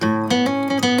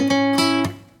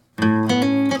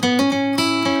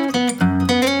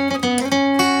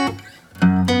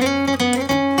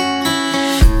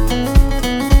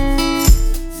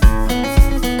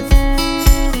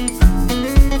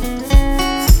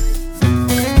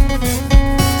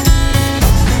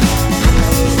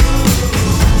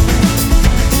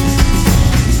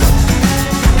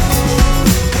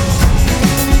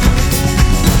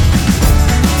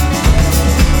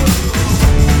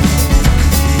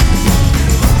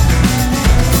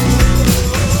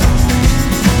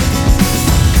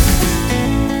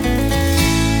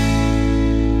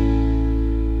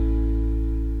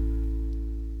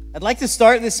I'd like to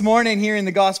start this morning here in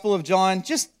the Gospel of John,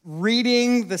 just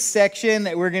reading the section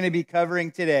that we're going to be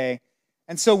covering today.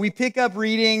 And so we pick up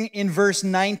reading in verse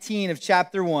 19 of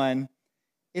chapter 1.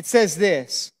 It says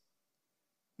this: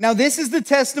 "Now this is the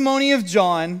testimony of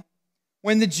John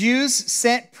when the Jews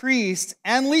sent priests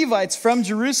and Levites from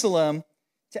Jerusalem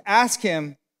to ask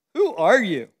him, 'Who are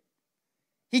you?'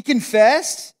 He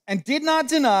confessed and did not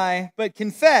deny, but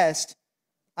confessed,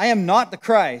 'I am not the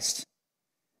Christ.'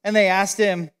 And they asked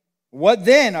him, 'What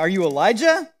then? Are you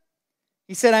Elijah?'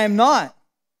 He said, 'I am not.'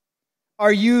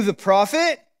 'Are you the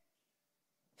prophet?'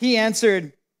 He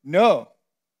answered, 'No.'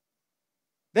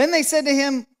 Then they said to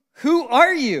him, 'Who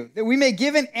are you, that we may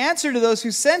give an answer to those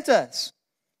who sent us?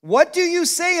 What do you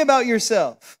say about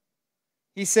yourself?'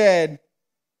 He said,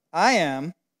 'I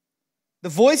am the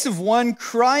voice of one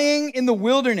crying in the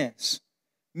wilderness,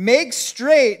 make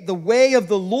straight the way of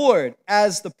the Lord,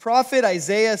 as the prophet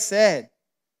Isaiah said.'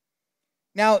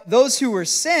 Now, those who were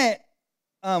sent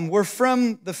were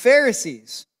from the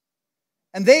Pharisees.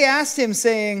 And they asked him,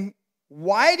 saying,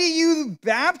 'Why do you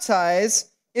baptize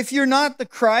if you're not the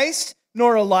Christ,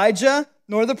 nor Elijah,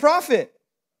 nor the prophet?'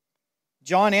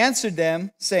 John answered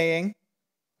them, saying,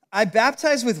 'I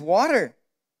baptize with water,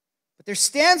 but there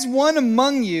stands one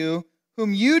among you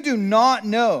whom you do not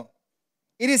know.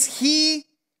 It is he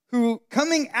who,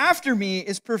 coming after me,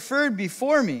 is preferred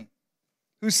before me,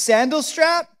 whose sandal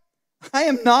strap I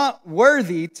am not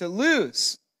worthy to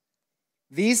loose.'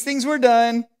 These things were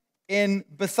done in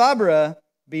Bethabara,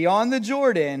 beyond the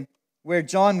Jordan, where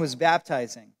John was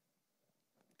baptizing."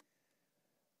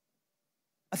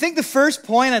 I think the first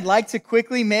point I'd like to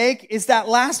quickly make is that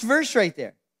last verse right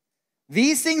there.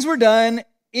 These things were done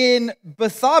in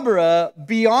Bethabara,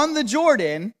 beyond the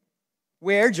Jordan,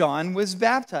 where John was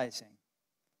baptizing.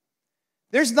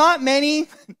 There's not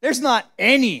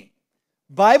any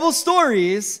Bible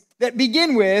stories that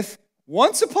begin with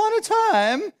 "once upon a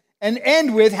time" and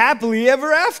end with "happily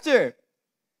ever after."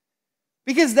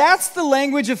 Because that's the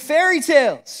language of fairy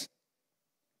tales.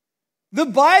 The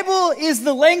Bible is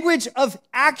the language of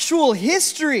actual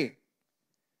history.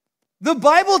 The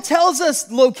Bible tells us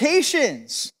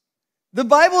locations. The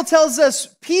Bible tells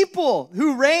us people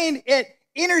who reigned at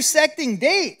intersecting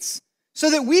dates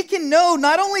so that we can know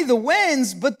not only the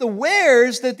whens, but the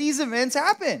wheres that these events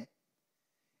happen.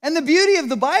 And the beauty of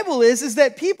the Bible is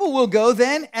that people will go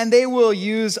then and they will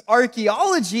use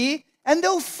archaeology and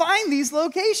they'll find these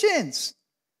locations.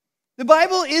 The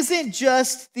Bible isn't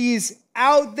just these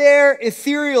out there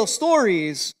ethereal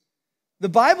stories. The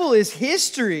Bible is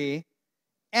history,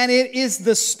 and it is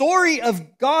the story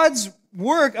of God's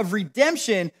work of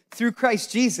redemption through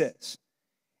Christ Jesus.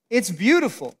 It's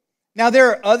beautiful. Now, there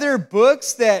are other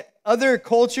books that other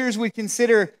cultures would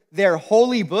consider their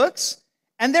holy books,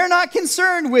 and they're not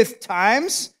concerned with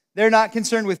times. They're not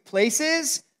concerned with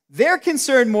places. They're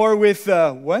concerned more with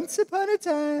once upon a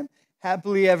time,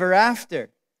 happily ever after.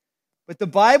 But the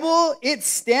Bible, it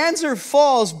stands or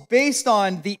falls based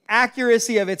on the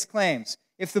accuracy of its claims.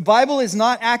 If the Bible is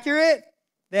not accurate,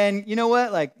 then you know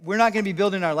what? We're not going to be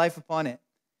building our life upon it.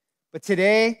 But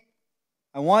today,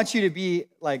 I want you to be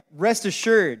rest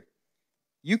assured,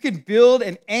 you can build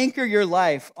and anchor your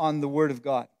life on the Word of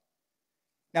God.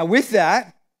 Now, with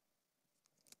that,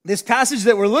 this passage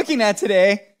that we're looking at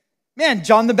today,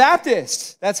 John the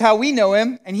Baptist, that's how we know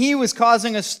him, and he was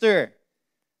causing a stir.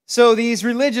 So these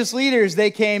religious leaders,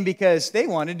 they came because they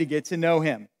wanted to get to know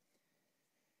him.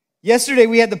 Yesterday,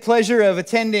 we had the pleasure of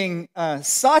attending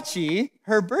Sachi,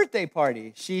 her birthday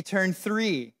party. She turned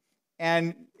 3.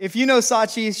 And if you know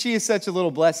Sachi, she is such a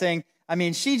little blessing. I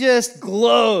mean, she just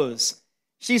glows.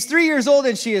 She's 3 years old,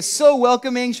 and she is so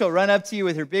welcoming. She'll run up to you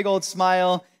with her big old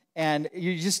smile, and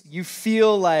you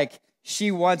feel like she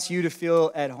wants you to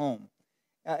feel at home.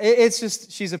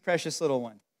 She's a precious little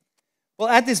one. Well,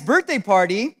 at this birthday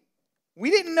party,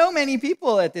 we didn't know many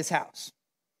people at this house.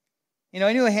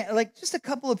 I knew just a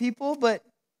couple of people, but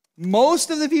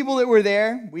most of the people that were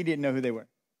there, we didn't know who they were.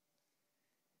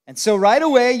 And so right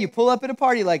away, you pull up at a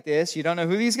party like this, you don't know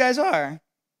who these guys are,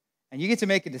 and you get to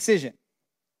make a decision.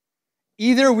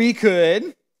 Either we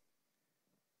could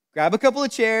grab a couple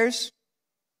of chairs,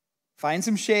 find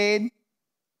some shade,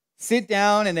 sit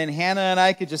down, and then Hannah and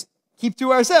I could just keep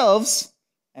to ourselves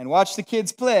and watch the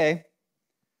kids play.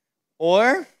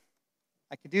 Or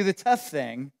I could do the tough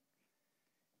thing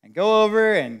and go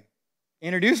over and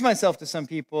introduce myself to some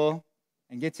people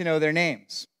and get to know their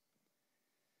names.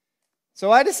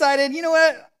 So I decided, you know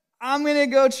what? I'm going to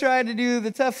go try to do the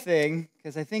tough thing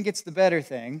because I think it's the better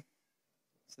thing.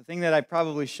 It's the thing that I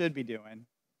probably should be doing.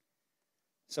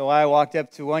 So I walked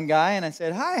up to one guy and I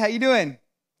said, "Hi, how you doing?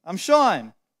 I'm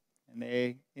Sean." And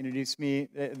they introduced me,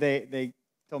 they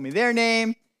told me their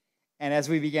name. And as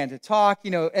we began to talk,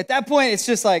 at that point, it's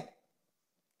just like,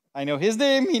 I know his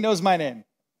name, he knows my name.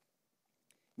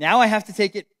 Now I have to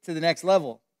take it to the next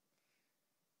level.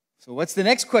 So what's the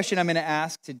next question I'm going to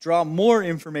ask to draw more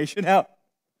information out?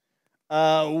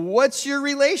 What's your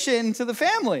relation to the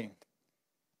family?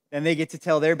 Then they get to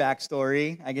tell their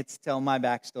backstory. I get to tell my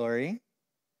backstory.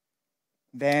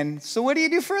 Then, so what do you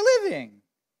do for a living?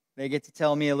 They get to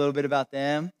tell me a little bit about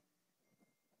them.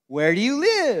 Where do you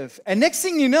live? And next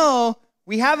thing you know,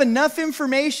 we have enough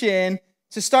information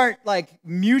to start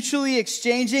mutually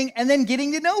exchanging and then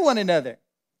getting to know one another.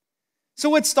 So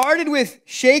what started with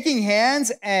shaking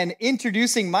hands and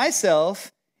introducing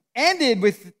myself ended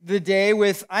with the day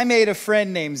with I made a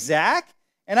friend named Zach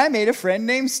and I made a friend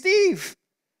named Steve.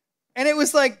 And it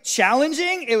was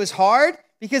challenging. It was hard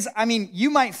because, you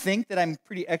might think that I'm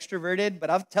pretty extroverted, but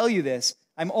I'll tell you this.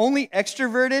 I'm only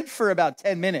extroverted for about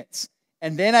 10 minutes.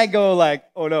 And then I go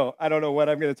oh no, I don't know what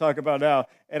I'm going to talk about now.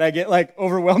 And I get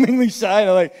overwhelmingly shy.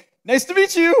 And I'm nice to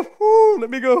meet you. Woo,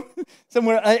 let me go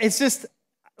somewhere. It's just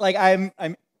I'm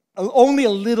only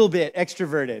a little bit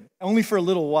extroverted, only for a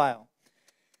little while.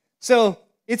 So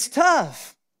it's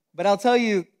tough, but I'll tell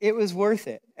you, it was worth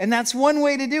it. And that's one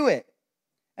way to do it.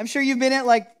 I'm sure you've been at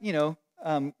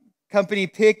company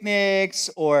picnics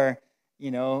or,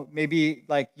 maybe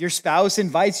your spouse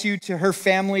invites you to her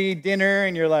family dinner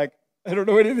and you're I don't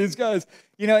know any of these guys.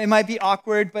 It might be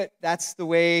awkward, but that's the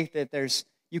way that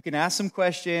you can ask some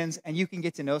questions and you can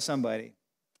get to know somebody.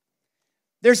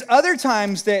 There's other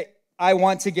times that I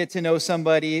want to get to know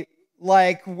somebody,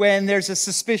 like when there's a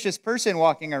suspicious person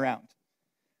walking around.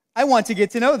 I want to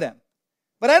get to know them.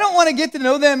 But I don't want to get to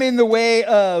know them in the way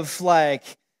of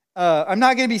I'm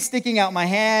not going to be sticking out my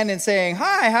hand and saying,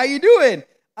 hi, how you doing?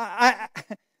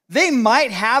 They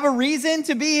might have a reason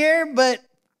to be here, but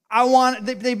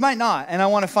they might not, and I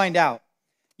want to find out.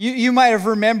 You might have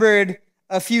remembered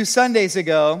a few Sundays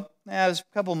ago, it was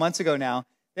a couple months ago now,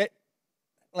 that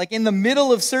in the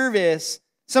middle of service,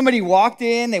 somebody walked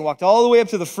in, they walked all the way up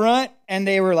to the front, and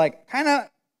they were kind of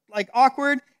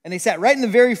awkward, and they sat right in the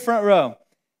very front row.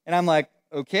 And I'm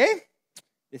okay,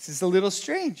 this is a little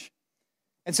strange.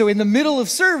 And so in the middle of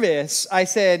service, I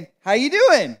said, how you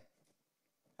doing?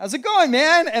 How's it going,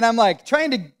 man? And I'm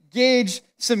trying to gauge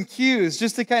some cues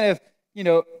just to kind of,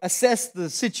 assess the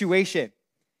situation.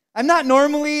 I'm not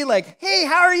normally hey,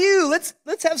 how are you?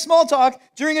 Let's have small talk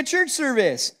during a church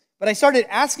service. But I started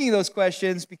asking those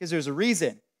questions because there's a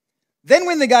reason. Then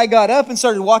when the guy got up and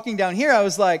started walking down here, I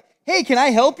was hey, can I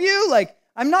help you?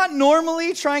 I'm not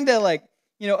normally trying to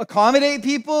accommodate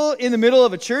people in the middle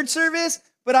of a church service,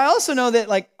 but I also know that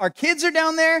our kids are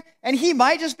down there and he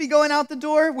might just be going out the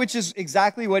door, which is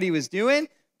exactly what he was doing.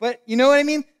 But you know what I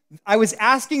mean? I was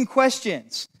asking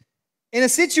questions. In a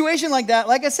situation like that,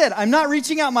 like I said, I'm not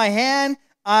reaching out my hand.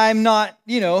 I'm not,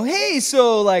 hey,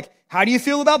 so how do you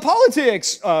feel about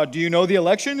politics? Do you know the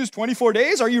election is 24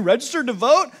 days? Are you registered to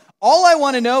vote? All I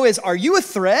want to know is, are you a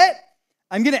threat?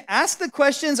 I'm going to ask the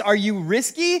questions, are you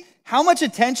risky? How much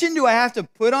attention do I have to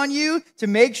put on you to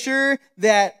make sure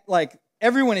that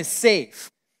everyone is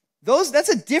safe? That's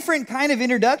a different kind of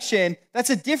introduction. That's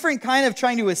a different kind of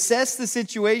trying to assess the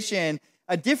situation,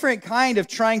 a different kind of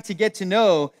trying to get to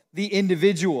know the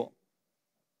individual.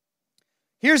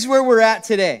 Here's where we're at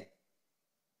today.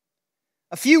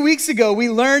 A few weeks ago, we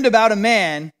learned about a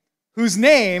man whose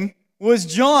name was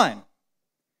John.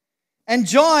 And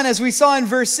John, as we saw in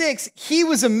verse 6, he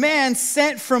was a man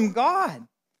sent from God.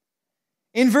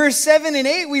 In verse 7 and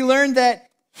 8, we learned that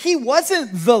he wasn't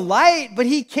the light, but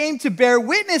he came to bear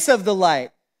witness of the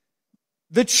light.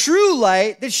 The true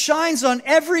light that shines on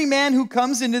every man who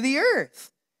comes into the earth.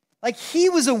 He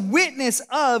was a witness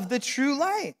of the true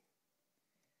light.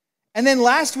 And then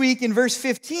last week in verse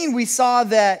 15, we saw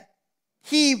that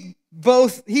he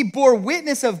bore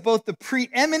witness of both the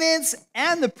preeminence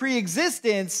and the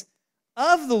preexistence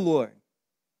of the Lord.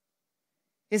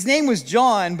 His name was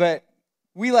John, but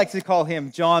we like to call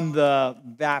him John the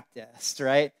Baptist,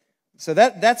 right? So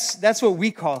that's what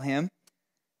we call him.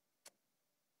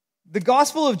 The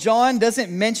Gospel of John doesn't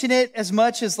mention it as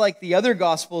much as the other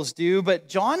Gospels do, but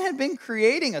John had been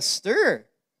creating a stir.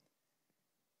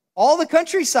 All the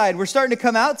countryside were starting to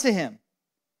come out to him.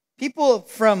 People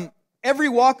from every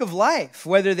walk of life,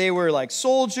 whether they were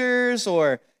soldiers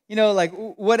or,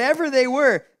 whatever they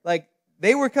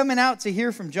were coming out to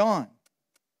hear from John.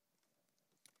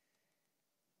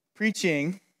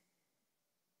 Preaching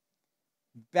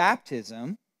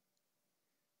baptism,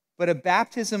 but a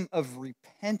baptism of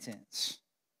repentance.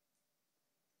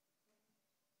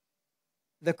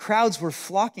 The crowds were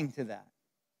flocking to that.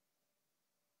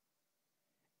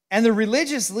 And the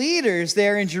religious leaders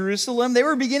there in Jerusalem, they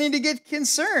were beginning to get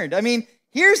concerned. I mean,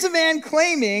 here's a man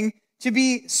claiming to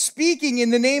be speaking in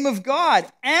the name of God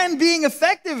and being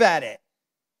effective at it.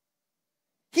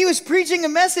 He was preaching a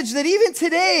message that even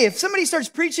today, if somebody starts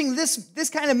preaching this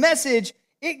kind of message,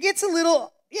 it gets a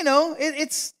little,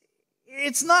 it's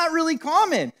not really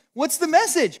common. What's the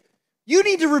message? You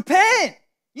need to repent.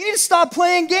 You need to stop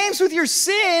playing games with your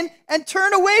sin and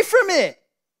turn away from it.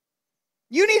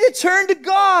 You need to turn to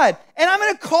God. And I'm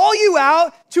going to call you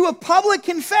out to a public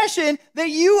confession that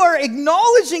you are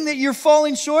acknowledging that you're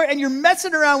falling short and you're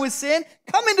messing around with sin.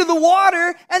 Come into the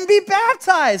water and be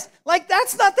baptized. Like,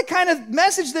 that's not the kind of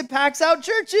message that packs out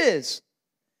churches.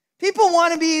 People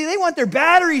they want their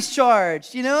batteries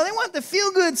charged, they want the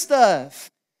feel-good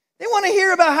stuff. They want to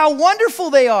hear about how wonderful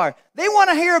they are. They want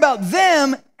to hear about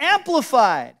them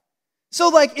amplified.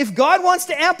 So, if God wants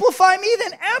to amplify me,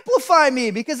 then amplify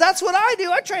me, because that's what I do.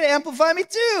 I try to amplify me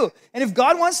too. And if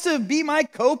God wants to be my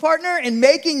co-partner in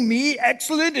making me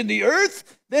excellent in the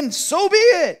earth, then so be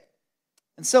it.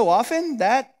 And so often,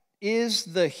 that is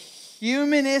the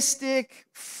humanistic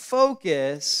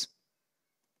focus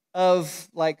of,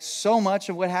 so much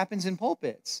of what happens in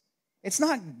pulpits. It's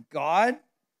not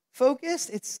God-focused,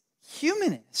 it's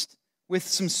humanist with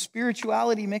some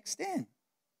spirituality mixed in.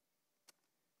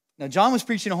 Now, John was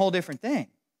preaching a whole different thing.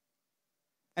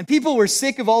 And people were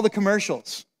sick of all the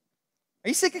commercials. Are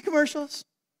you sick of commercials?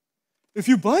 If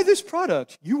you buy this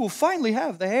product, you will finally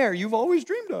have the hair you've always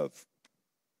dreamed of.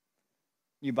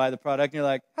 You buy the product and you're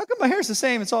like, how come my hair's the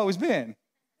same it's always been?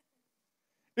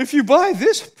 If you buy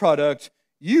this product,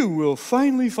 you will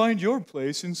finally find your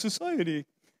place in society.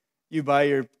 You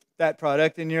buy that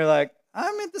product and you're like,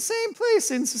 I'm at the same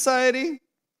place in society.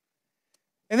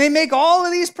 And they make all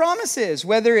of these promises,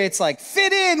 whether it's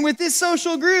fit in with this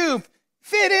social group,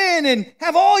 fit in and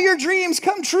have all your dreams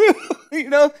come true,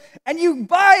 and you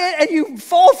buy it and you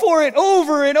fall for it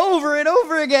over and over and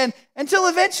over again until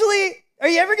eventually, are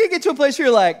you ever going to get to a place where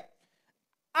you're like,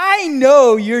 I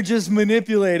know you're just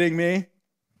manipulating me.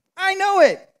 I know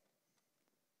it.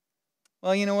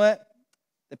 Well, you know what?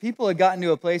 The people had gotten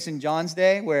to a place in John's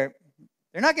day where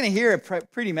they're not going to hear a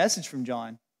pretty message from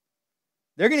John.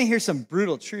 They're going to hear some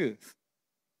brutal truth.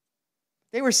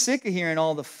 They were sick of hearing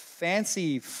all the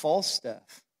fancy, false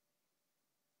stuff.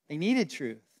 They needed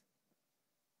truth.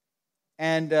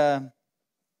 And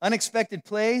unexpected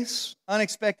place,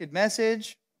 unexpected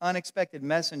message, unexpected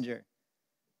messenger.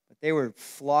 But they were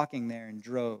flocking there in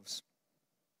droves.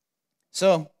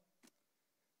 So,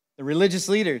 the religious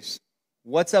leaders,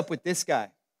 what's up with this guy?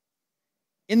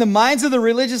 In the minds of the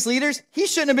religious leaders, he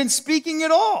shouldn't have been speaking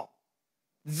at all.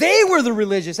 They were the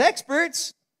religious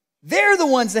experts. They're the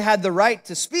ones that had the right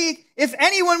to speak. If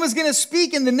anyone was going to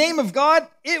speak in the name of God,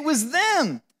 it was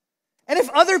them. And if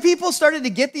other people started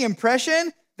to get the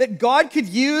impression that God could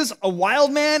use a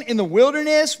wild man in the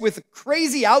wilderness with a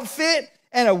crazy outfit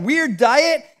and a weird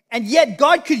diet, and yet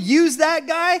God could use that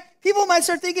guy, people might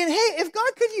start thinking, hey, if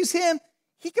God could use him,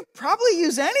 he could probably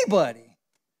use anybody.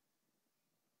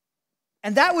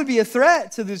 And that would be a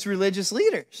threat to these religious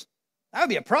leaders. That would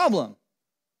be a problem.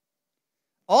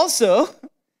 Also,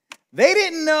 they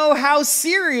didn't know how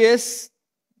serious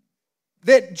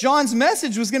that John's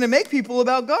message was going to make people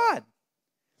about God.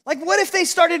 What if they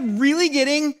started really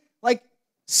getting,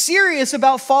 serious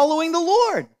about following the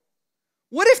Lord?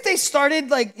 What if they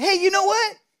started hey, you know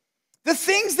what? The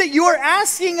things that you're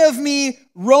asking of me,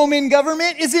 Roman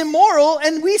government, is immoral,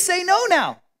 and we say no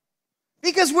now.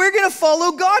 Because we're going to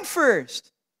follow God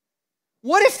first.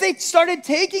 What if they started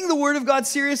taking the word of God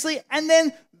seriously, and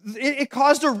then it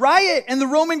caused a riot and the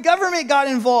Roman government got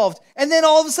involved. And then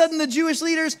all of a sudden the Jewish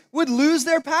leaders would lose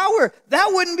their power. That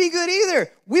wouldn't be good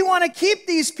either. We want to keep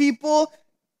these people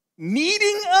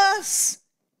needing us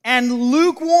and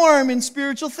lukewarm in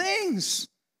spiritual things.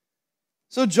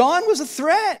 So John was a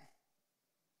threat.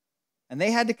 And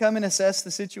they had to come and assess the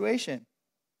situation.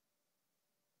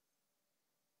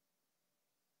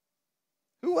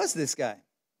 Who was this guy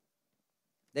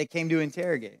they came to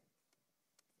interrogate?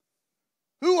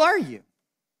 Who are you?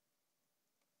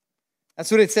 That's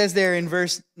what it says there in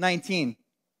verse 19.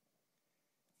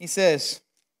 He says,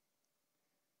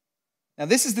 now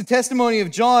this is the testimony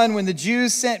of John when the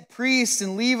Jews sent priests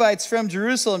and Levites from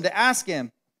Jerusalem to ask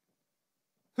him,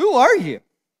 who are you?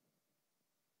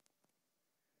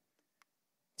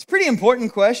 It's a pretty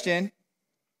important question.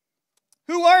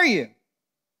 Who are you?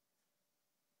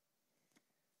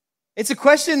 It's a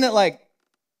question that,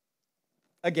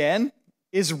 again,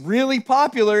 is really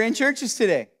popular in churches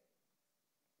today.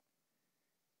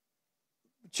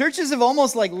 churches have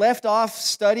almost like left off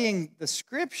studying the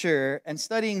scripture and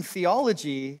studying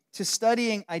theology to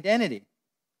studying identity.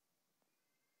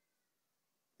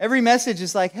 Every message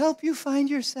is like, help you find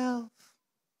yourself.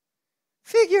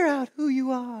 Figure out who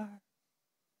you are.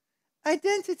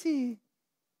 Identity.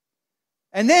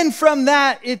 And then from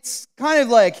that, it's kind of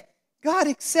like, God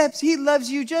accepts, He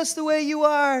loves you just the way you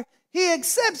are. He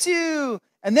accepts you.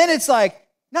 And then it's like,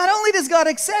 not only does God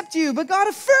accept you, but God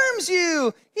affirms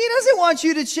you. He doesn't want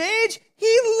you to change.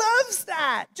 He loves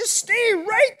that. Just stay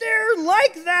right there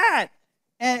like that.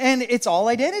 And it's all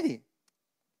identity.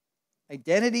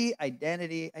 Identity,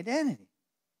 identity, identity.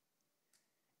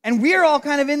 And we're all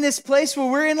kind of in this place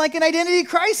where we're in like an identity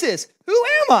crisis. Who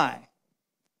am I?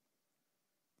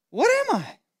 What am I?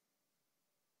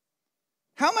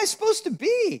 How am I supposed to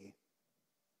be?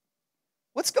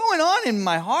 What's going on in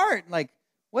my heart? Like,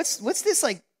 what's this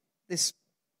like this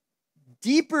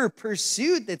deeper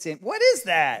pursuit that's in? What is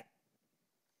that?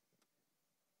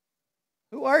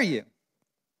 Who are you?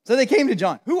 So they came to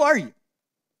John. Who are you?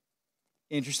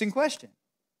 Interesting question.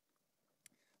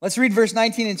 Let's read verse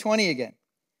 19 and 20 again.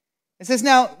 It says,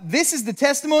 now, this is the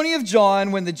testimony of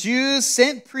John when the Jews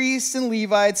sent priests and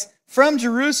Levites from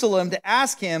Jerusalem to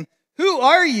ask him, who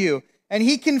are you? And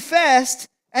he confessed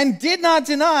and did not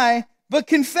deny, but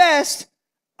confessed,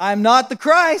 I'm not the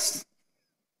Christ.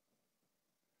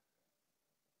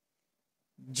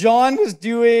 John was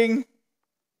doing,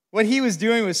 what he was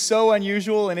doing was so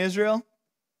unusual in Israel.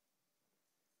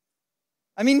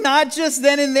 I mean, not just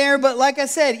then and there, but like I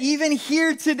said, even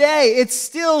here today, it's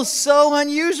still so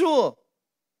unusual.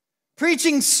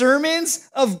 Preaching sermons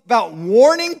about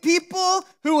warning people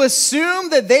who assume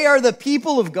that they are the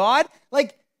people of God.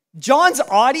 Like, John's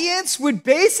audience would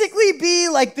basically be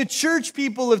like the church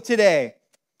people of today.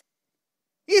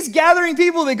 He's gathering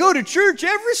people that go to church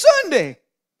every Sunday.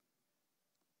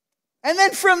 And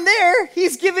then from there,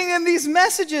 he's giving them these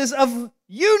messages of,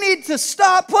 you need to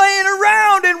stop playing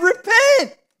around and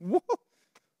repent. Whoa.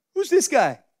 Who's this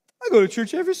guy? I go to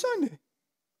church every Sunday.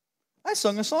 I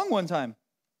sung a song one time.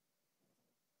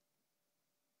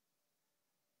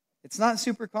 It's not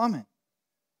super common.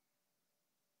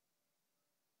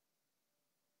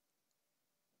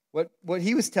 What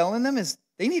he was telling them is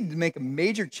they needed to make a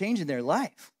major change in their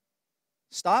life.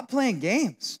 Stop playing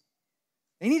games.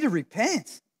 They need to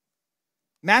repent.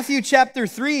 Matthew chapter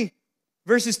 3,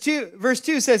 verse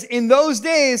 2 says, in those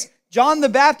days, John the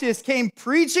Baptist came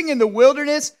preaching in the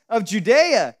wilderness of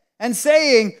Judea and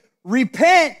saying,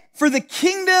 repent, for the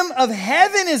kingdom of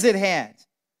heaven is at hand.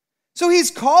 So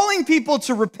he's calling people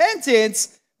to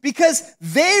repentance because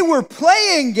they were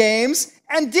playing games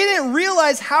and didn't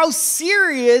realize how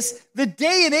serious the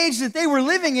day and age that they were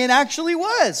living in actually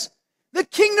was. The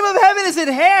kingdom of heaven is at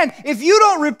hand. If you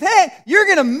don't repent, you're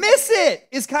going to miss it,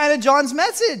 is kind of John's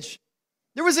message.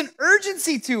 There was an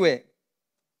urgency to it.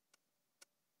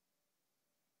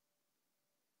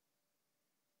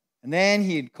 And then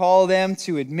he'd call them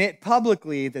to admit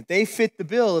publicly that they fit the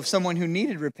bill of someone who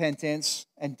needed repentance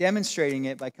and demonstrating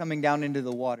it by coming down into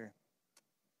the water,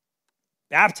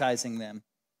 baptizing them.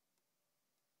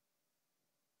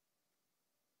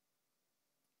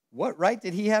 What right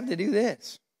did he have to do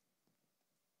this?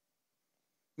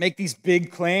 Make these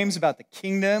big claims about the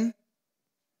kingdom?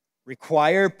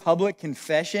 Require public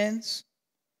confessions?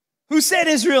 Who said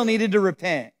Israel needed to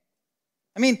repent?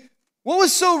 I mean, what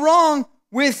was so wrong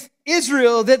with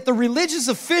Israel that the religious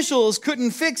officials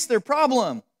couldn't fix their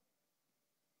problem?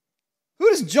 Who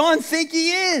does John think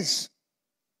he is?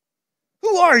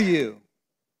 Who are you?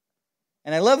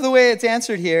 And I love the way it's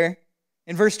answered here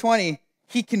in verse 20.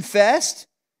 He confessed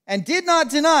and did not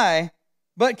deny,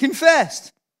 but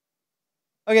confessed.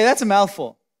 Okay, that's a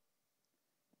mouthful.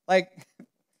 Like,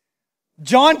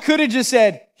 John could have just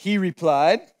said, he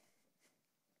replied.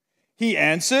 He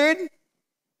answered.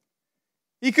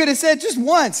 He could have said just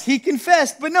once, he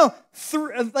confessed. But no,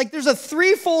 there's a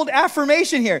threefold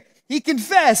affirmation here. He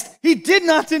confessed. He did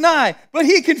not deny, but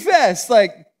he confessed.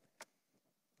 Like,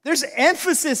 there's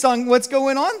emphasis on what's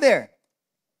going on there.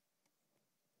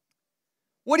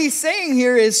 What he's saying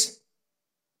here is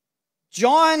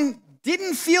John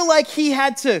didn't feel like he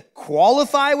had to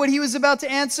qualify what he was about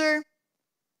to answer.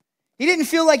 He didn't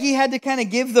feel like he had to kind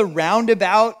of give the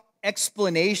roundabout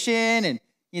explanation and,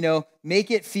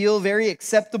 make it feel very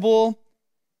acceptable.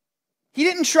 He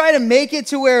didn't try to make it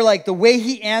to where like the way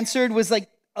he answered was like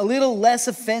a little less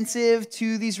offensive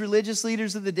to these religious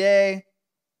leaders of the day.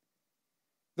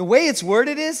 The way it's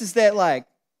worded is that like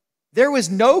there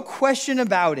was no question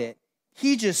about it.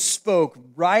 He just spoke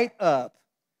right up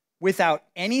without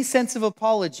any sense of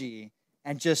apology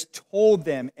and just told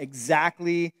them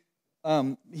exactly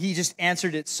he just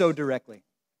answered it so directly.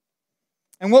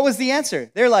 And what was the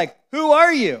answer? They're like, who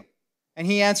are you? And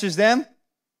he answers them,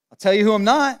 I'll tell you who I'm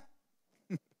not.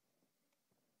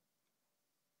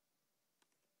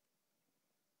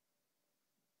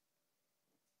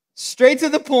 Straight to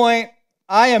the point,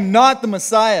 I am not the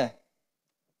Messiah.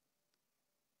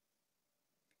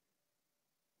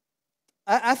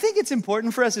 I think it's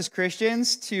important for us as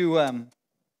Christians to,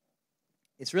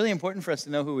 it's really important for us to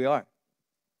know who we are.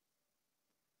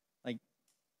 Like,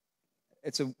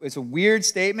 it's a weird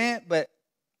statement, but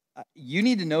you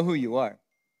need to know who you are.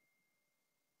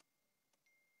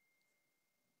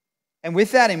 And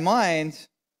with that in mind,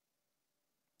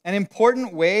 an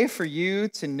important way for you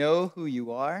to know who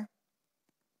you are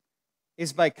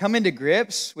is by coming to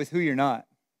grips with who you're not.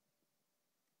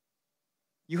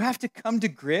 You have to come to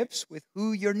grips with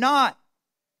who you're not.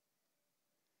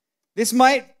 This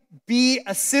might be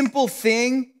a simple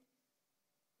thing,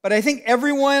 but I think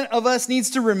every one of us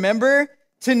needs to remember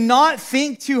to not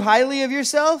think too highly of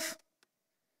yourself,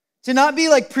 to not be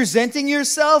like presenting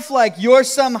yourself like you're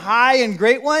some high and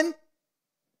great one.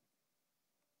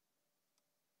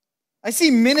 I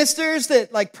see ministers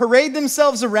that like parade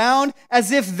themselves around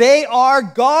as if they are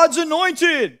God's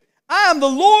anointed. I am the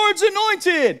Lord's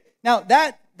anointed. Now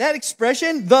that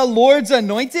expression, the Lord's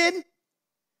anointed,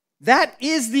 that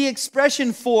is the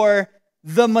expression for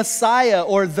the Messiah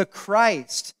or the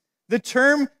Christ. The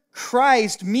term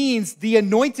Christ means the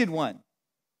anointed one.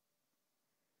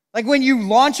 Like when you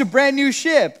launch a brand new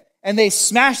ship and they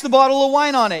smash the bottle of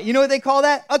wine on it, you know what they call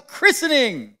that? A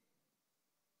christening.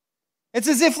 It's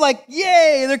as if like,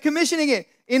 yay, they're commissioning it.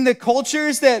 In the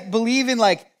cultures that believe in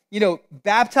like,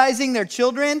 baptizing their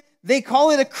children, they call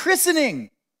it a christening.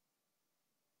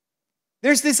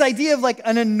 There's this idea of like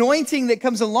an anointing that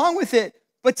comes along with it,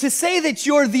 but to say that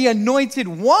you're the anointed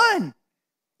one,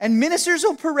 and ministers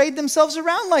will parade themselves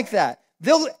around like that.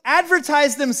 They'll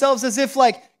advertise themselves as if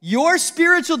like your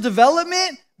spiritual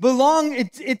development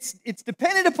it's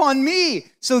dependent upon me.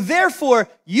 So therefore,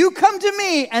 you come to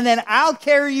me and then I'll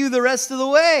carry you the rest of the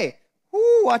way.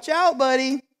 Ooh, watch out,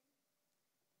 buddy.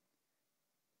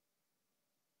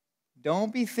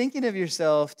 Don't be thinking of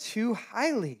yourself too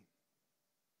highly.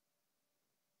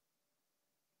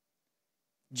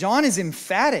 John is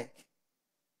emphatic.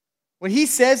 What he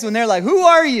says when they're like, who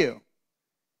are you?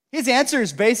 His answer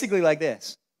is basically like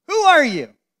this. Who are you?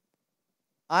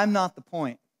 I'm not the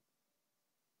point,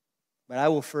 but I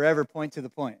will forever point to the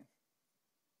point.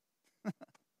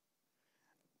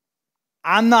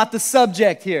 I'm not the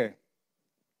subject here.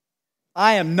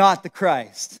 I am not the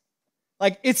Christ.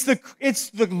 Like it's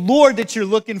the Lord that you're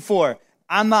looking for.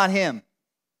 I'm not him.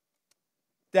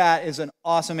 That is an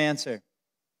awesome answer.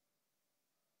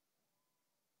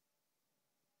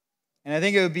 And I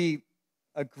think it would be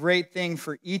a great thing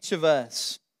for each of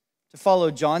us to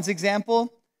follow John's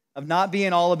example of not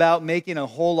being all about making a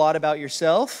whole lot about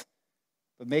yourself,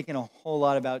 but making a whole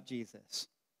lot about Jesus.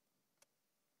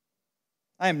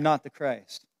 I am not the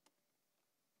Christ.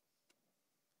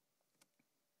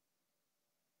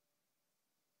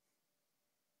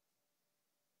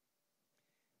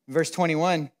 Verse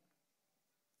 21.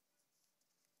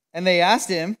 And they asked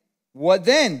him, what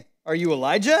then? Are you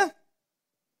Elijah?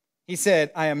 He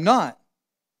said, I am not.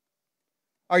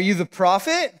 Are you the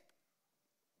prophet?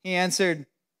 He answered,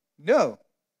 no.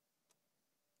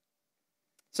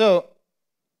 So,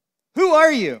 who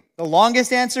are you? The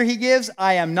longest answer he gives,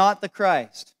 I am not the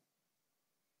Christ.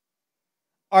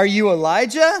 Are you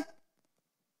Elijah?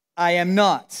 I am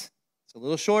not. It's a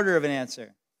little shorter of an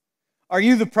answer. Are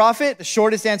you the prophet? The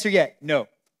shortest answer yet, no.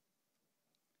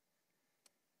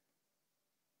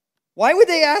 Why would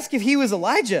they ask if he was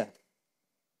Elijah?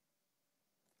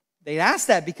 They asked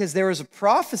that because there was a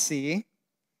prophecy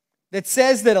that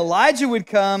says that Elijah would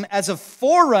come as a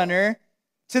forerunner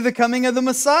to the coming of the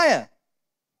Messiah.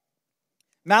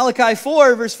 Malachi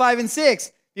 4, verse 5 and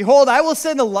 6. Behold, I will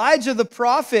send Elijah the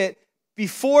prophet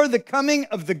before the coming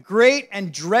of the great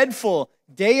and dreadful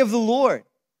day of the Lord.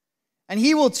 And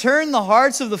he will turn the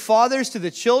hearts of the fathers to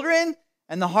the children,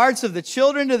 and the hearts of the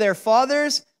children to their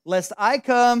fathers, lest I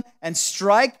come and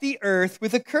strike the earth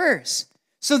with a curse.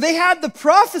 So they had the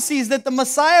prophecies that the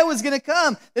Messiah was going to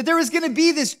come, that there was going to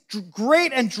be this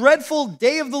great and dreadful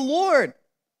day of the Lord.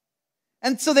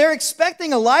 And so they're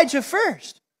expecting Elijah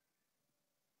first.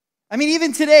 I mean,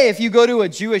 even today, if you go to a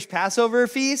Jewish Passover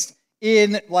feast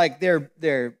in like their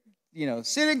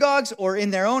synagogues or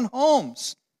in their own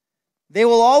homes, they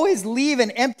will always leave an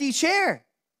empty chair.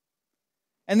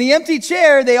 And the empty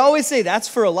chair, they always say, that's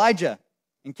for Elijah,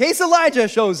 in case Elijah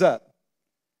shows up.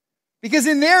 Because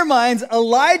in their minds,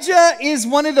 Elijah is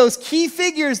one of those key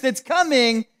figures that's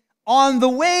coming on the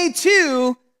way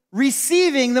to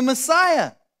receiving the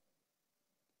Messiah.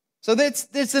 So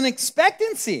there's an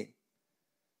expectancy.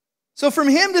 So from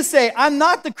him to say, I'm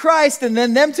not the Christ, and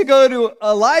then them to go to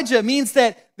Elijah means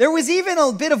that there was even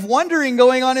a bit of wondering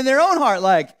going on in their own heart.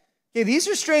 Like, okay, these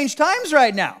are strange times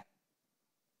right now.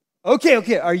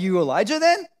 Okay, are you Elijah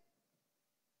then?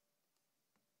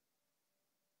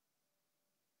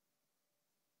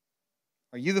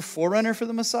 Are you the forerunner for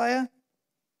the Messiah?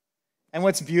 And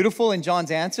what's beautiful in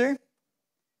John's answer?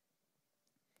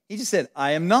 He just said,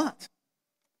 I am not.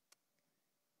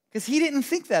 Because he didn't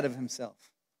think that of himself.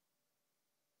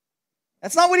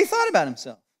 That's not what he thought about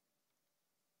himself.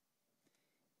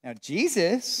 Now,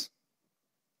 Jesus,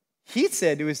 he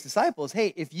said to his disciples,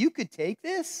 hey, if you could take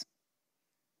this,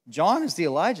 John is the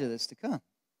Elijah that's to come.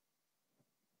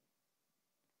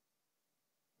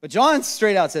 But John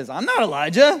straight out says, I'm not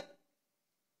Elijah.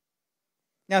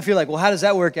 Now, if you're like, well, how does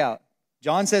that work out?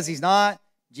 John says he's not.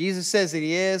 Jesus says that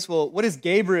he is. Well, what does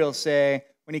Gabriel say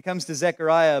when he comes to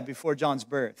Zechariah before John's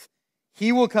birth?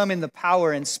 He will come in the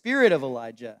power and spirit of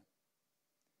Elijah,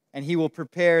 and he will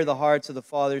prepare the hearts of the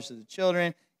fathers to the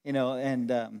children, and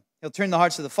he'll turn the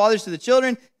hearts of the fathers to the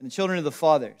children and the children to the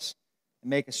fathers and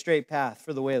make a straight path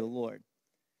for the way of the Lord.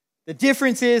 The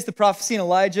difference is the prophecy in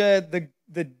Elijah,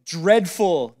 the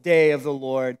dreadful day of the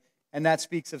Lord, and that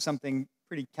speaks of something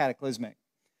pretty cataclysmic.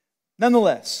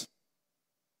 Nonetheless,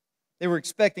 they were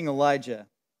expecting Elijah.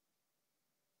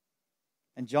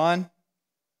 And John,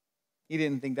 he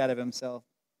didn't think that of himself.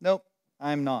 Nope,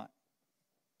 I'm not.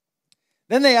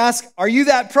 Then they ask, are you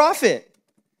that prophet?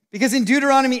 Because in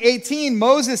Deuteronomy 18,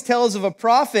 Moses tells of a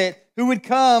prophet who would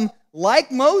come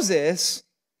like Moses,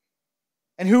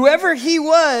 and whoever he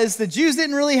was, the Jews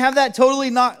didn't really have that totally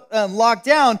locked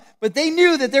down, but they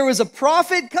knew that there was a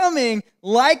prophet coming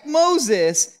like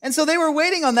Moses, and so they were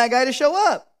waiting on that guy to show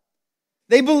up.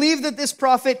 They believed that this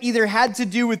prophet either had to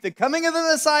do with the coming of the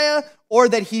Messiah or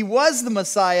that he was the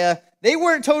Messiah. They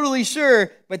weren't totally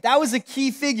sure, but that was a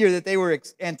key figure that they were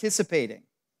anticipating.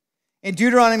 In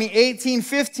Deuteronomy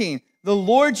 18:15, the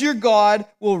Lord your God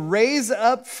will raise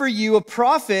up for you a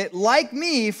prophet like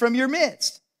me from your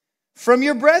midst, from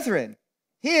your brethren.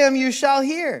 Him you shall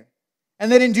hear.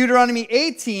 And then in Deuteronomy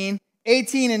 18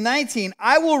 and 19,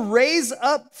 I will raise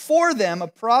up for them a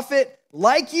prophet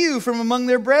like you from among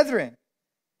their brethren,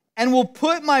 and will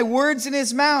put my words in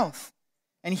his mouth,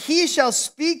 and he shall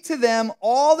speak to them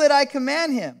all that I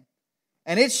command him.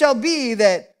 And it shall be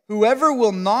that whoever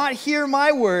will not hear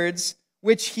my words,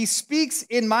 which he speaks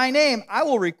in my name, I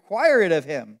will require it of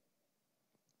him.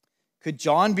 Could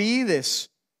John be this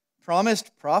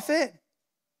promised prophet?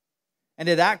 And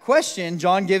to that question,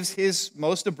 John gives his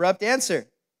most abrupt answer.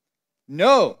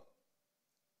 No.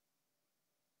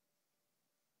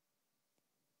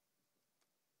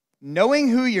 Knowing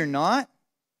who you're not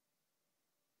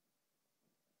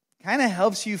kind of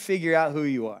helps you figure out who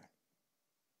you are.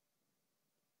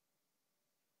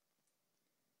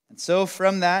 And so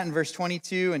from that, in verse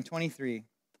 22 and 23,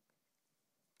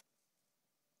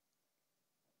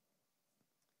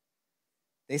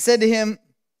 they said to him,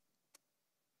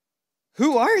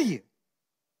 who are you?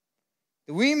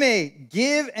 That we may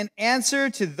give an answer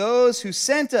to those who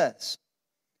sent us.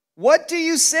 What do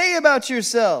you say about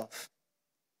yourself?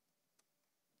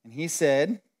 And he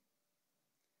said,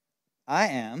 I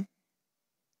am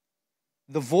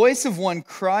the voice of one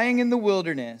crying in the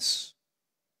wilderness,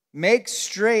 make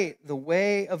straight the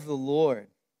way of the Lord,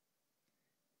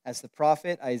 as the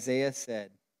prophet Isaiah said.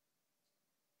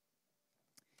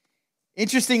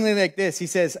 Interestingly, like this, he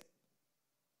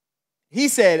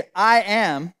said, I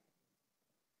am.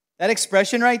 That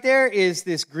expression right there is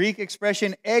this Greek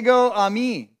expression, ego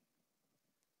ami.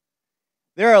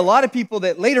 There are a lot of people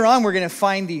that later on we're going to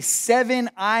find these 7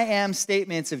 I am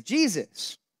statements of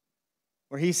Jesus,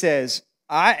 where he says,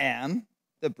 I am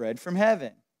the bread from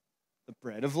heaven, the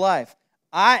bread of life.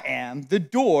 I am the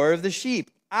door of the sheep.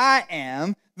 I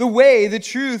am the way, the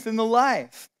truth, and the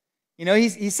life. You know,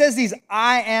 he says these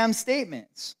I am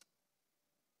statements.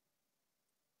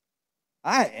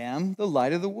 I am the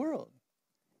light of the world.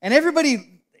 And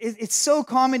everybody, it's so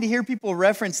common to hear people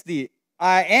reference the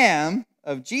I am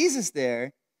of Jesus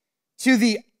there to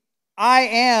the I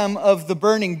am of the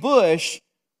burning bush,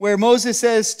 where Moses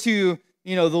says to,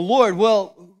 the Lord,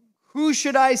 well, who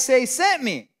should I say sent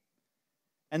me?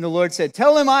 And the Lord said,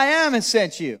 tell him I am has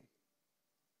sent you.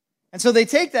 And so they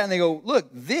take that and they go, look,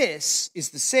 this is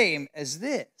the same as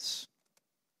this.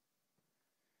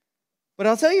 But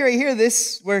I'll tell you right here,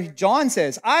 this where John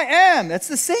says, I am. That's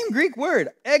the same Greek word,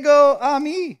 ego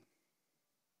ami.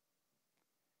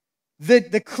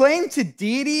 The claim to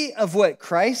deity of what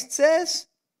Christ says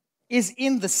is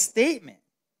in the statement.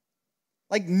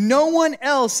 Like, no one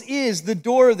else is the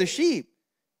door of the sheep.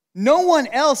 No one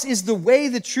else is the way,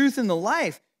 the truth, and the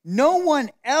life. No one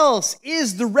else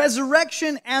is the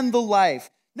resurrection and the life.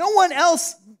 No one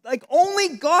else, like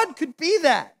only God could be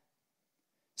that.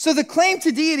 So the claim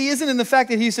to deity isn't in the fact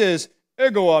that he says,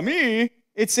 ego a mi.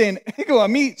 It's in ego a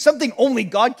mi, something only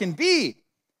God can be.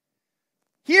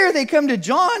 Here they come to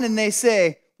John and they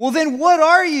say, well, then what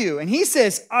are you? And he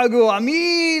says, ego a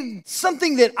mi,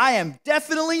 something that I am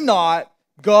definitely not,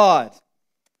 God.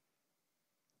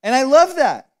 And I love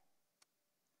that.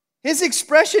 His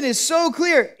expression is so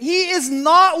clear. He is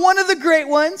not one of the great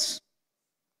ones.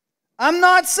 I'm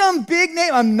not some big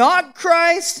name. I'm not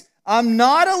Christ. I'm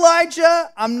not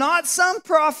Elijah. I'm not some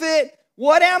prophet.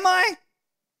 What am I?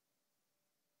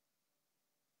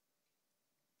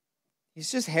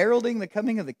 He's just heralding the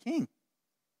coming of the King.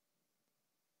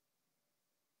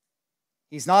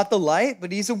 He's not the light,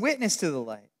 but he's a witness to the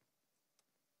light.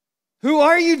 Who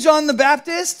are you, John the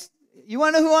Baptist? You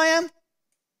want to know who I am?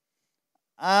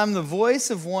 I'm the voice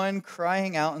of one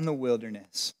crying out in the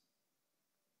wilderness.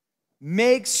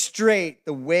 Make straight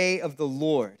the way of the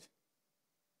Lord.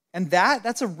 And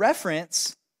that's a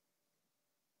reference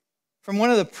from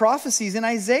one of the prophecies in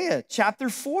Isaiah, chapter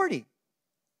 40.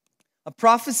 A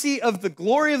prophecy of the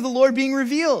glory of the Lord being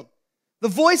revealed. The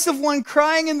voice of one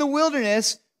crying in the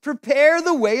wilderness, prepare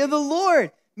the way of the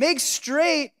Lord. Make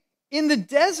straight in the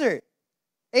desert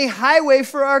a highway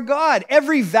for our God.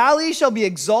 Every valley shall be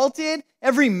exalted,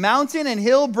 every mountain and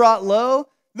hill brought low.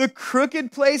 The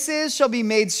crooked places shall be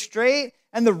made straight,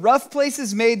 and the rough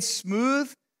places made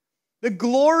smooth. The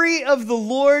glory of the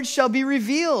Lord shall be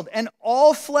revealed, and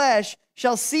all flesh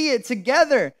shall see it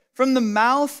together from the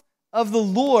mouth of the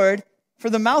Lord, for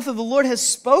the mouth of the Lord has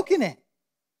spoken it.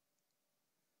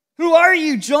 Who are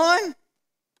you, John?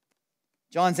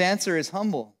 John's answer is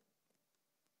humble.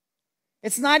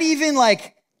 It's not even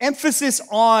like emphasis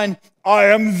on, I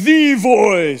am the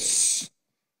voice.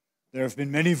 There have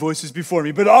been many voices before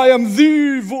me, but I am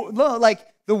the voice. Like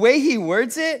the way he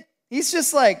words it, he's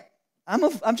just like,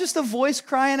 I'm just a voice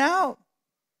crying out.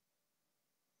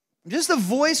 I'm just a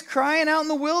voice crying out in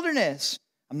the wilderness.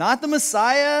 I'm not the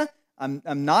Messiah. I'm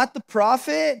not the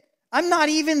prophet. I'm not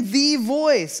even the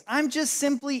voice. I'm just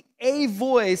simply a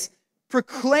voice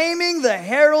proclaiming the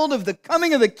herald of the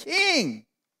coming of the King.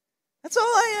 That's all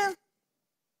I am.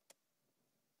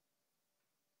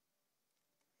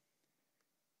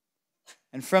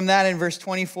 And from that in verse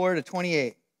 24 to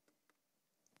 28.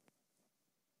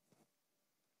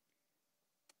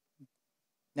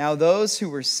 Now those who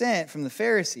were sent from the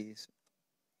Pharisees,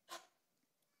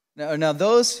 now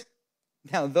those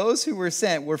who were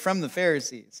sent were from the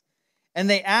Pharisees. And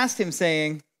they asked him,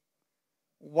 saying,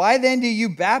 why then do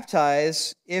you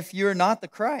baptize if you're not the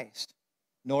Christ,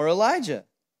 nor Elijah,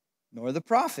 nor the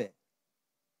prophet?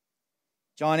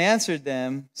 John answered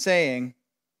them, saying,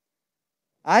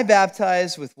 I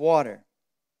baptize with water,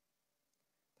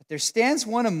 but there stands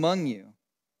one among you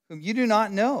whom you do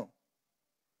not know.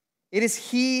 It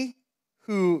is he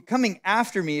who, coming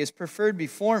after me, is preferred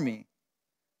before me,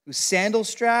 whose sandal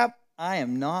strap I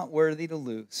am not worthy to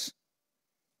loose.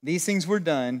 These things were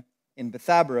done in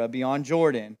Bethabara beyond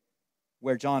Jordan,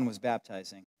 where John was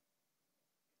baptizing.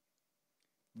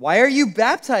 Why are you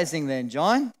baptizing then,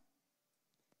 John?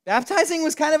 Baptizing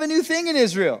was kind of a new thing in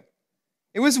Israel.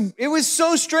 It was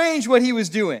so strange what he was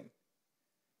doing.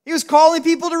 He was calling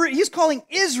people to, he was calling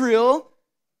Israel,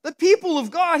 the people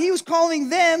of God, he was calling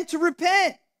them to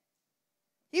repent.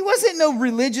 He wasn't no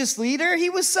religious leader. He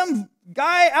was some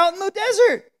guy out in the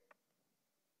desert.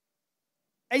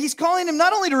 And he's calling them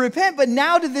not only to repent, but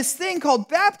now to this thing called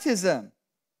baptism.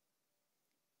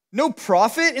 No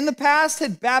prophet in the past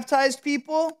had baptized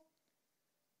people.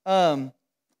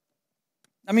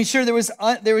 Sure,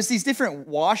 there was these different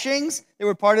washings that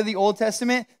were part of the Old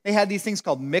Testament. They had these things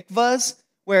called mikvahs,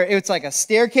 where it's like a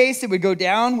staircase that would go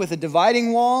down with a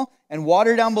dividing wall and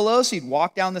water down below. So you'd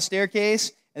walk down the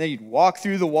staircase, and then you'd walk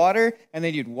through the water, and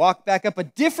then you'd walk back up a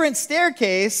different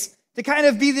staircase to kind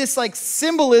of be this like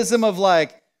symbolism of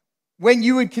like, when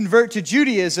you would convert to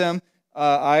Judaism,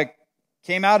 I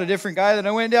came out a different guy than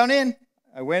I went down in.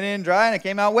 I went in dry and I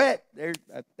came out wet.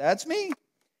 That's me.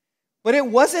 But it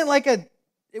wasn't like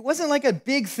a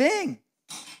big thing.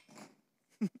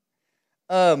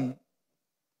 And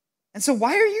so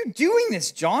why are you doing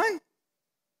this, John?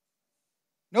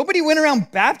 Nobody went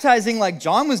around baptizing like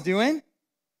John was doing.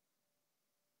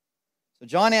 So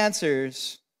John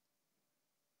answers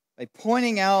by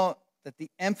pointing out that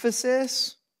the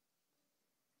emphasis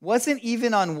wasn't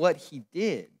even on what he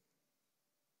did.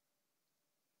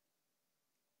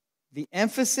 The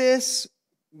emphasis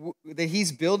that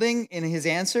he's building in his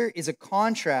answer is a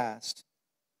contrast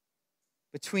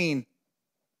between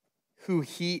who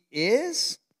he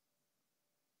is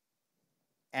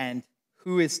and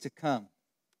who is to come.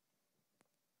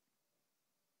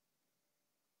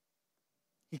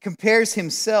 He compares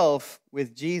himself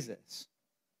with Jesus.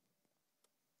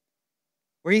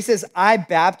 Where he says, I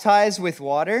baptize with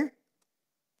water,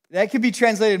 that could be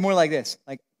translated more like this.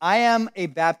 Like, I am a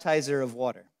baptizer of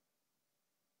water.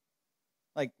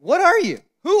 Like, what are you?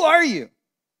 Who are you?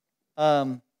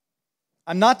 I'm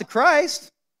not the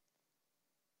Christ.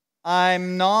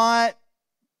 I'm not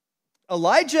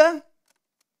Elijah.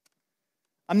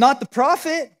 I'm not the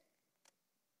prophet.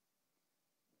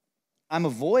 I'm a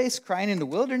voice crying in the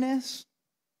wilderness.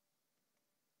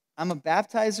 I'm a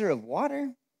baptizer of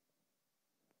water.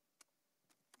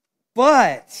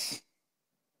 But,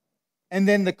 and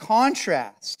then the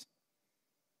contrast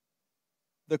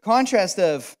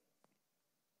of,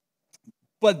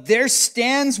 but there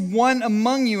stands one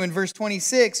among you in verse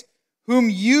 26, whom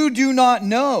you do not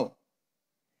know.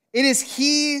 It is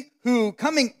he who,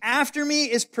 coming after me,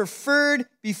 is preferred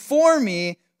before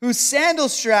me, whose sandal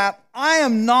strap I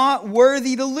am not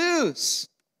worthy to loose.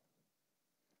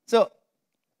 So,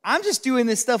 I'm just doing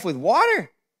this stuff with water.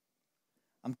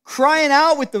 I'm crying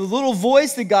out with the little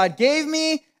voice that God gave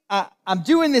me. I'm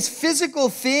doing this physical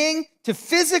thing to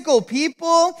physical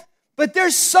people, but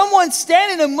there's someone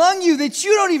standing among you that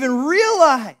you don't even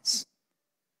realize.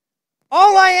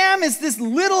 All I am is this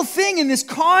little thing in this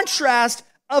contrast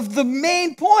of the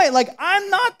main point. Like, I'm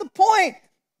not the point.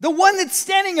 The one that's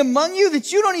standing among you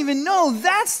that you don't even know,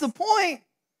 that's the point.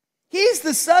 He's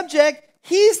the subject,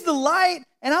 he's the light,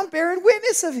 and I'm bearing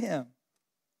witness of him.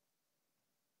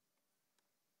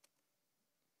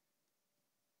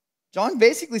 John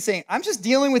basically saying, I'm just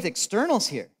dealing with externals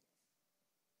here.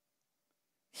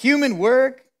 Human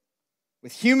work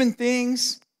with human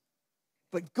things,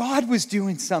 but God was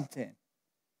doing something.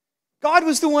 God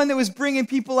was the one that was bringing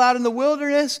people out in the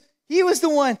wilderness. He was the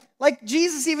one, like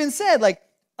Jesus even said, like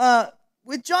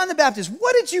with John the Baptist,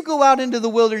 what did you go out into the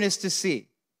wilderness to see?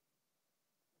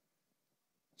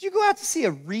 Did you go out to see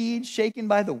a reed shaken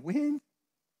by the wind?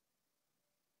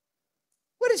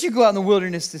 What did you go out in the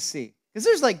wilderness to see?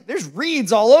 Because there's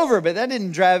reeds all over, but that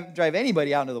didn't drive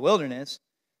anybody out into the wilderness.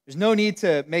 There's no need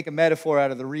to make a metaphor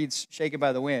out of the reeds shaken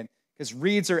by the wind, because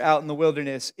reeds are out in the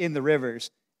wilderness, in the rivers,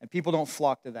 and people don't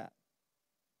flock to that.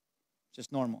 It's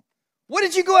just normal. What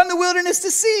did you go out in the wilderness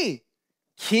to see?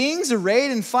 Kings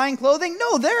arrayed in fine clothing?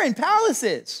 No, they're in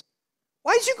palaces.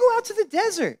 Why did you go out to the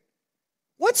desert?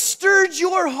 What stirred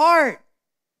your heart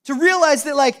to realize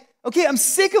that, like, okay, I'm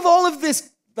sick of all of this,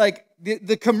 like,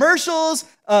 the commercials,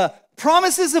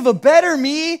 promises of a better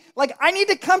me. Like, I need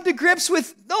to come to grips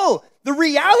with, no, the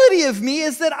reality of me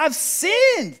is that I've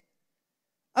sinned.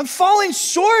 I'm falling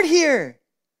short here.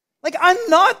 Like, I'm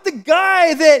not the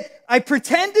guy that I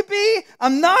pretend to be.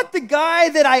 I'm not the guy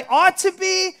that I ought to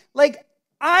be. Like,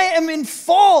 I am in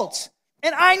fault,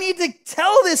 and I need to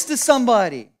tell this to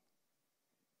somebody.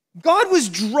 God was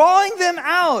drawing them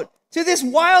out to this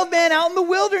wild man out in the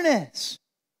wilderness.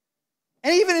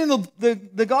 And even in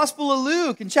the Gospel of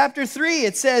Luke, in chapter 3,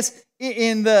 it says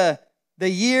in the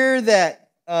year that,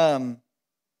 I'm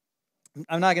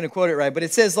not going to quote it right, but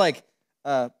it says like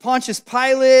Pontius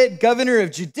Pilate, governor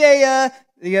of Judea,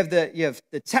 you have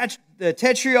the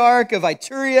tetrarch of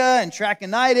Iturea and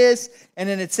Trachonitis, and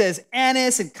then it says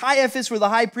Annas and Caiaphas were the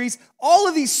high priests. All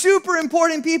of these super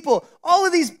important people, all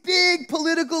of these big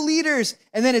political leaders.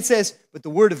 And then it says, but the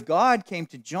word of God came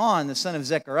to John, the son of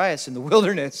Zechariah, in the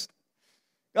wilderness.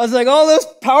 God's like, all those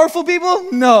powerful people?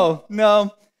 No.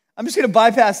 I'm just going to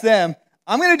bypass them.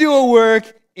 I'm going to do a work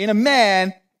in a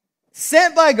man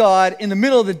sent by God in the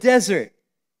middle of the desert.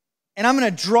 And I'm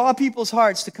going to draw people's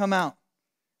hearts to come out.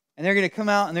 And they're going to come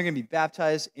out and they're going to be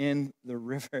baptized in the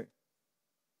river.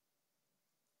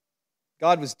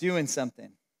 God was doing something.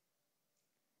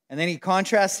 And then he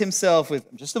contrasts himself with,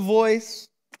 I'm just a voice,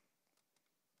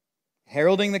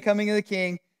 heralding the coming of the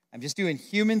king. I'm just doing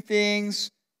human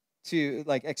things, to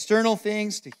like external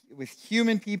things with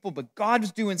human people, but God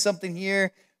was doing something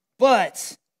here.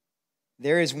 But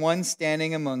there is one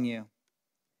standing among you.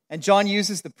 And John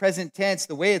uses the present tense.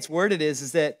 The way it's worded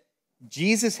is that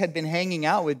Jesus had been hanging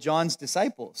out with John's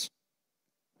disciples.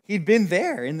 He'd been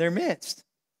there in their midst.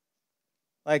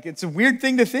 Like, it's a weird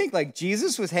thing to think, like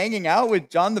Jesus was hanging out with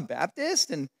John the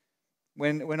Baptist, and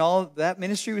when all that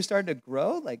ministry was starting to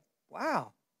grow, like,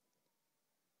 wow.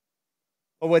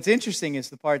 But what's interesting is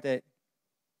the part that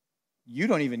you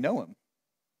don't even know him.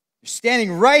 You're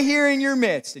standing right here in your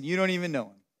midst, and you don't even know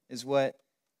him, is what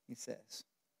he says.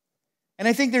 And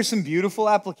I think there's some beautiful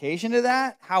application to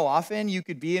that. How often you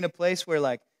could be in a place where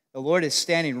like the Lord is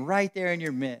standing right there in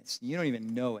your midst. You don't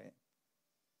even know it.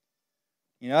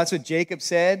 You know, that's what Jacob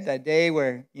said that day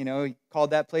where, you know, he called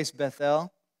that place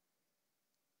Bethel.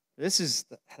 This is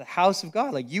the house of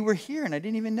God. Like, you were here and I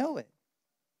didn't even know it.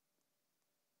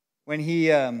 When he,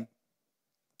 you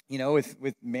know,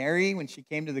 with Mary, when she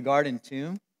came to the garden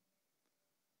tomb,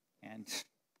 and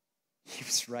he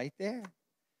was right there.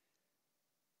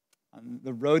 On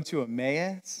the road to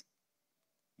Emmaus,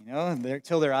 you know,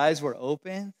 till their eyes were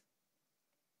open.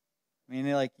 I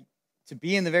mean, like, to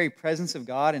be in the very presence of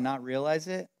God and not realize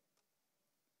it.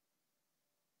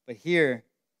 But here,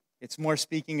 it's more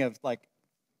speaking of like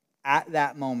at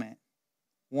that moment,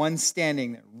 one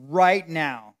standing there right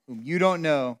now, whom you don't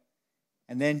know.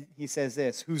 And then he says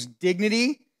this, whose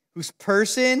dignity, whose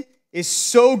person is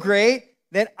so great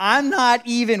that I'm not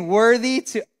even worthy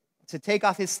to take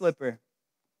off his slipper.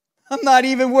 I'm not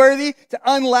even worthy to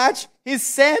unlatch his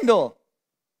sandal.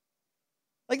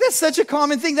 Like, that's such a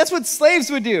common thing. That's what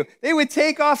slaves would do. They would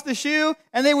take off the shoe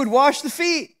and they would wash the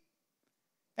feet.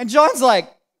 And John's like,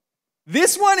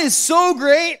 this one is so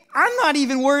great, I'm not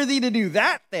even worthy to do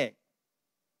that thing.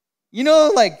 You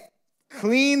know, like,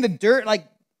 clean the dirt, like,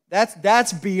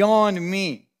 that's beyond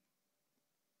me.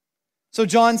 So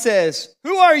John says,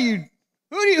 who are you?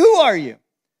 Who are you?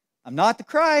 I'm not the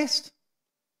Christ.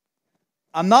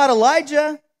 I'm not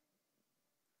Elijah.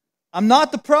 I'm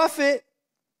not the prophet.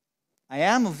 I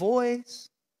am a voice.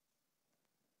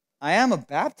 I am a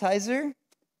baptizer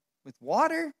with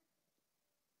water.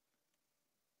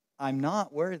 I'm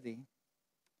not worthy.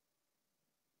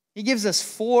 He gives us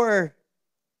 4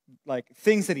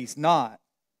 things that he's not,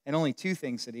 and only 2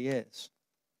 things that he is.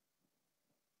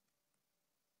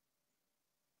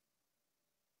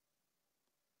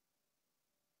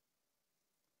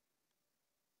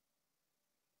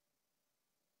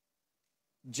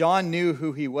 John knew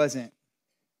who he wasn't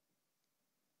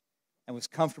and was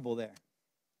comfortable there.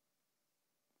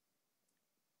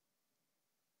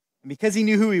 And because he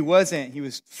knew who he wasn't, he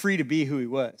was free to be who he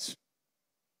was.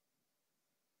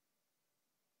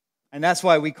 And that's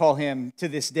why we call him, to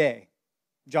this day,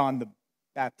 John the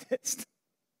Baptist.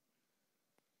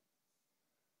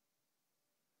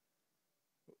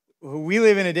 We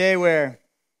live in a day where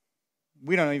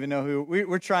we don't even know who,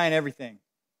 we're trying everything.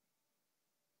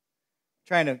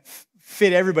 Trying to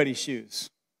fit everybody's shoes.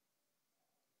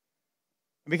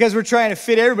 Because we're trying to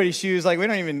fit everybody's shoes, like, we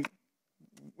don't even,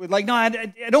 like, no, I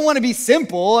don't want to be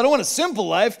simple. I don't want a simple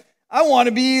life. I want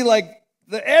to be like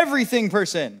the everything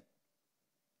person.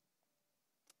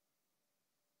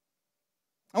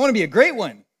 I want to be a great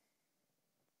one.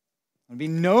 I want to be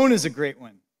known as a great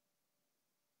one.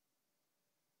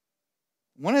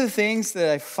 One of the things that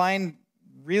I find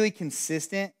really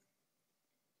consistent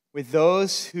with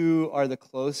those who are the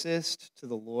closest to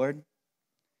the Lord,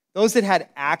 those that had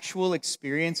actual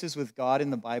experiences with God in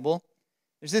the Bible,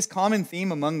 there's this common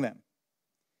theme among them.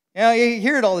 You know, you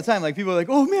hear it all the time. Like, people are like,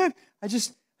 oh man, I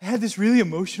had this really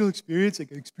emotional experience.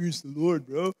 Like, I experienced the Lord,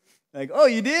 bro. Like, oh,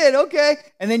 you did? Okay.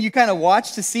 And then you kind of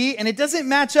watch to see, and it doesn't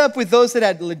match up with those that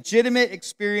had legitimate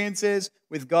experiences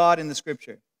with God in the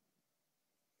Scripture.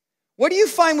 What do you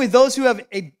find with those who have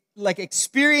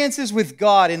experiences with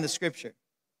God in the Scripture?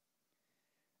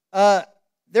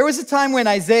 There was a time when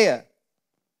Isaiah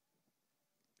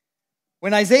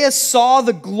saw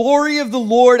the glory of the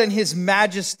Lord and his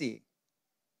majesty.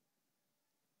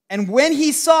 And when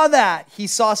he saw that, he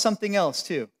saw something else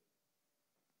too.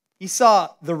 He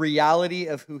saw the reality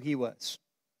of who he was.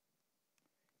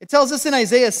 It tells us in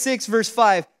Isaiah 6, verse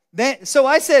 5, so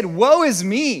I said, woe is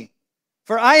me,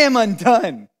 for I am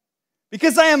undone,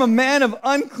 because I am a man of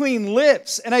unclean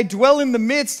lips, and I dwell in the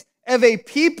midst of a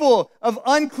people of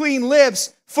unclean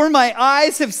lips, for my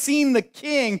eyes have seen the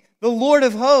King, the Lord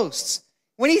of hosts.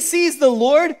 When he sees the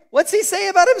Lord, what's he say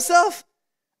about himself?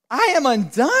 I am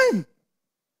undone.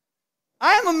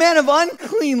 I am a man of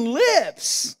unclean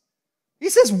lips. He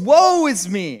says, woe is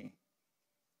me.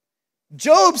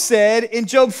 Job said in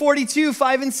Job 42,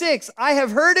 5 and 6, I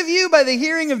have heard of you by the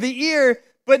hearing of the ear,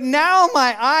 but now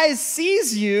my eyes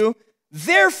sees you.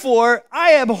 Therefore,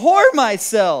 I abhor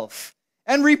myself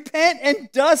and repent in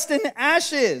dust and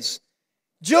ashes.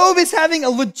 Job is having a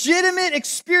legitimate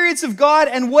experience of God,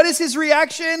 and what is his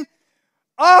reaction?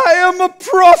 I am a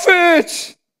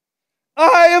prophet.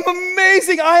 I am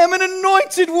amazing. I am an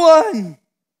anointed one.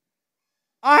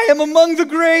 I am among the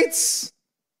greats.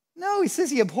 No, he says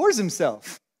he abhors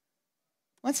himself.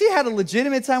 Once he had a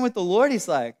legitimate time with the Lord, he's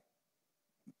like,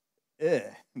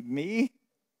 me?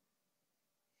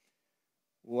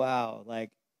 Wow, like,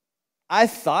 I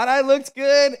thought I looked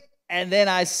good, And then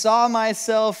I saw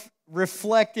myself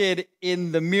reflected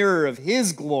in the mirror of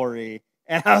his glory.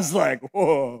 And I was like,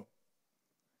 whoa,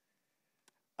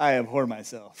 I abhor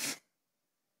myself.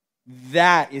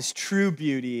 That is true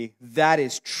beauty. That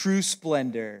is true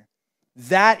splendor.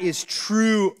 That is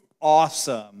true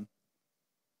awesome.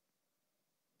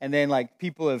 And then like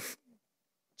people have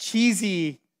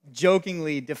cheesy,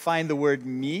 jokingly defined the word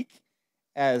meek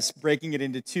as breaking it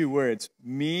into two words.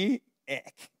 Me,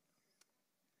 ek.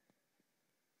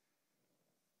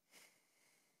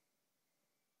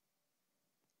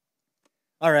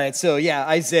 All right, so yeah,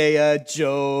 Isaiah,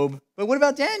 Job. But what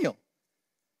about Daniel?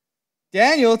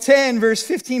 Daniel 10, verse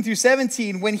 15 through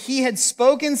 17, when he had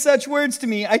spoken such words to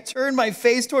me, I turned my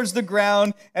face towards the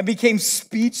ground and became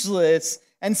speechless.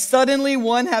 And suddenly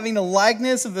one having the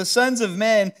likeness of the sons of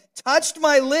men touched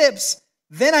my lips.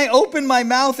 Then I opened my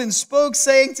mouth and spoke,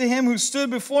 saying to him who stood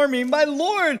before me, my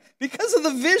Lord, because of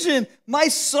the vision, my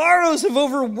sorrows have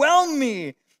overwhelmed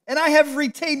me, and I have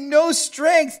retained no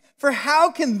strength. For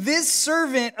how can this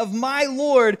servant of my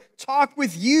Lord talk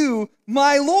with you,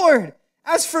 my Lord?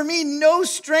 As for me, no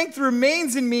strength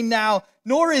remains in me now,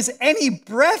 nor is any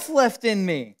breath left in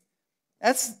me.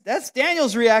 That's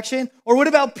Daniel's reaction. Or what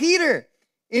about Peter?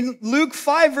 In Luke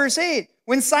 5, verse 8,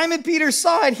 when Simon Peter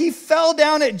saw it, he fell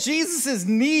down at Jesus'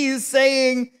 knees,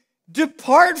 saying,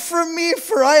 depart from me,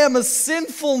 for I am a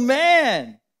sinful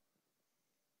man.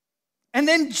 And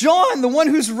then John, the one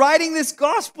who's writing this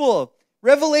gospel,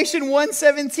 Revelation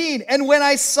 1:17, and when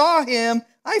I saw him,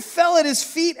 I fell at his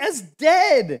feet as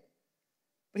dead.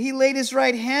 But he laid his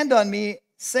right hand on me,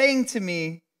 saying to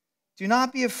me, do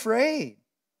not be afraid.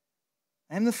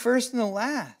 I am the first and the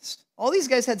last. All these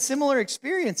guys had similar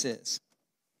experiences.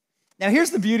 Now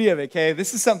here's the beauty of it, okay?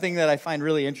 This is something that I find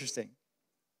really interesting.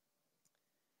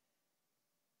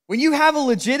 When you have a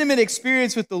legitimate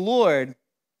experience with the Lord,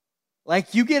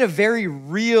 like you get a very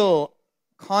real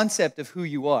concept of who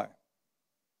you are.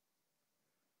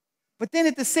 But then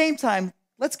at the same time,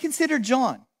 let's consider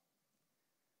John.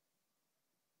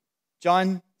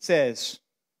 John says,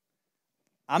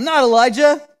 I'm not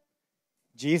Elijah.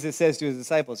 Jesus says to his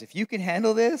disciples, if you can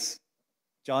handle this,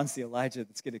 John's the Elijah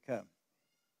that's going to come.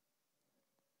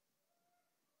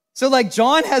 So like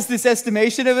John has this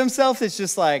estimation of himself that's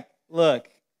just like, look,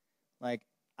 like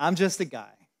I'm just a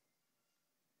guy.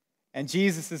 And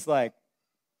Jesus is like,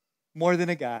 more than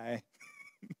a guy.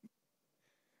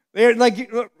 They're like,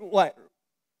 what?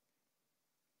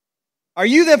 Are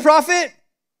you the prophet?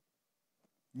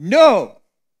 No.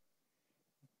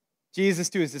 Jesus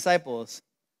to his disciples,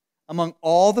 among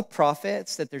all the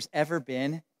prophets that there's ever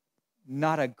been,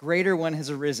 not a greater one has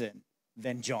arisen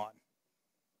than John.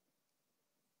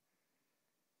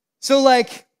 So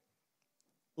like,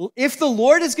 if the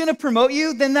Lord is going to promote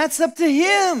you, then that's up to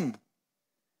him.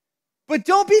 But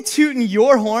don't be tooting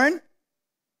your horn,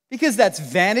 because that's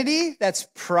vanity, that's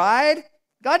pride.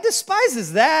 God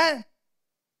despises that.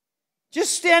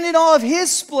 Just stand in awe of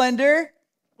his splendor.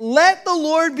 Let the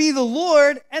Lord be the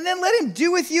Lord, and then let him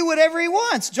do with you whatever he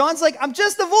wants. John's like, I'm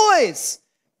just a voice.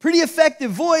 Pretty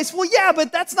effective voice. Well, yeah,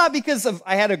 but that's not because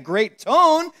I had a great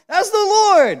tone. That's the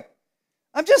Lord.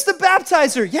 I'm just a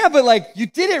baptizer. Yeah, but like, you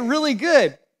did it really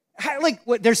good. Like,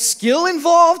 what? There's skill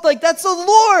involved? Like, that's the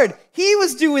Lord. He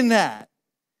was doing that.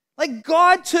 Like,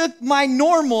 God took my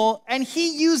normal, and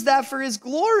he used that for his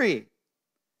glory.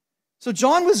 So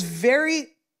John was very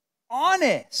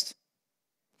honest.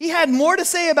 He had more to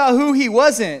say about who he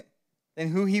wasn't than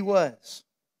who he was.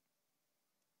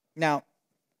 Now,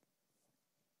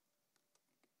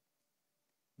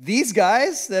 these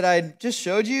guys that I just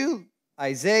showed you,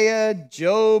 Isaiah,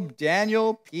 Job,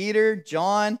 Daniel, Peter,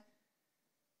 John,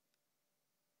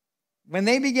 when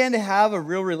they began to have a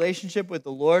real relationship with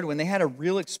the Lord, when they had a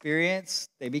real experience,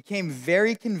 they became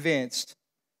very convinced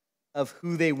of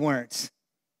who they weren't.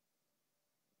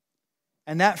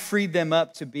 And that freed them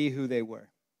up to be who they were.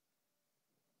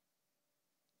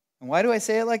 And why do I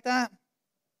say it like that?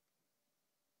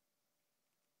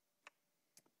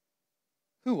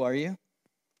 Who are you?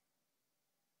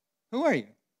 Who are you?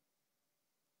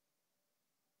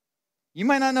 You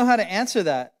might not know how to answer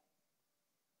that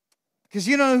because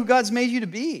you don't know who God's made you to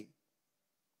be.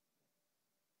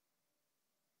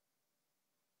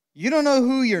 You don't know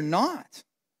who you're not.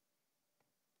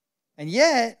 And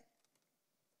yet,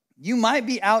 you might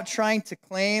be out trying to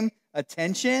claim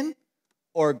attention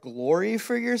or glory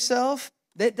for yourself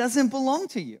that doesn't belong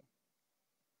to you.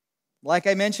 Like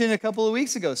I mentioned a couple of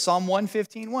weeks ago, Psalm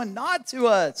 115:1, not to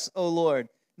us, O Lord,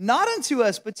 not unto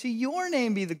us, but to your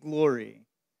name be the glory,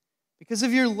 because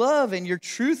of your love and your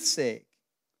truth's sake.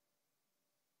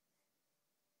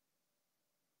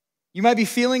 You might be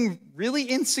feeling really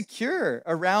insecure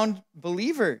around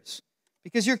believers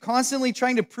because you're constantly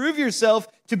trying to prove yourself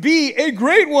to be a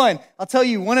great one. I'll tell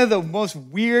you, one of the most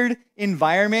weird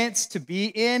environments to be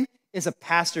in is a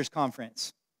pastor's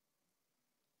conference.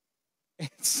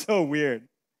 It's so weird.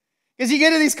 Because you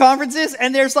get to these conferences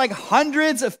and there's like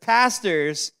hundreds of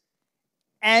pastors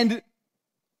and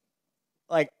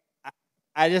like,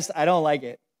 I don't like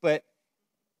it. But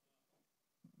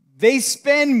they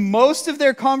spend most of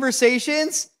their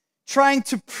conversations trying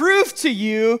to prove to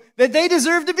you that they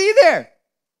deserve to be there.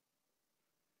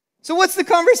 So what's the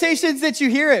conversations that you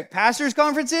hear at pastors'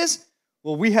 conferences?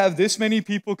 Well, we have this many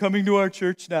people coming to our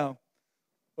church now.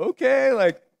 Okay,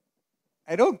 like,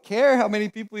 I don't care how many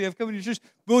people you have coming to your church.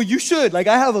 Well, you should. Like,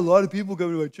 I have a lot of people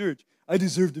coming to my church. I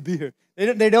deserve to be here.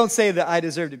 They don't say the I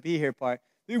deserve to be here part.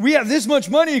 We have this much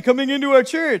money coming into our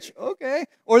church. Okay.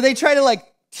 Or they try to like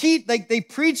teach, like they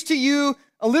preach to you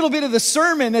a little bit of the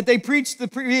sermon that they preached the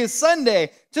previous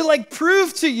Sunday to like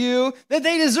prove to you that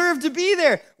they deserve to be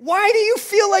there. Why do you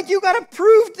feel like you got to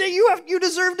prove that you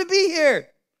deserve to be here?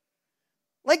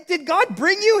 Like, did God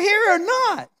bring you here or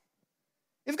not?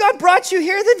 If God brought you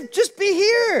here, then just be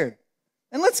here.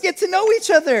 And let's get to know each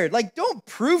other. Like, don't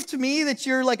prove to me that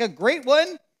you're like a great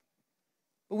one.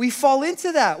 But we fall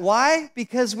into that. Why?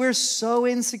 Because we're so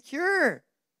insecure.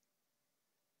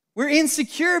 We're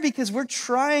insecure because we're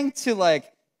trying to like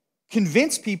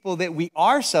convince people that we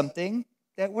are something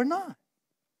that we're not.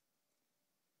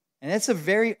 And it's a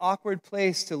very awkward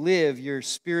place to live your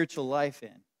spiritual life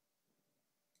in.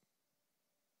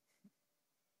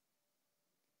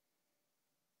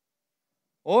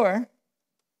 Or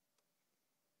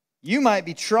you might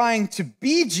be trying to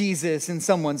be Jesus in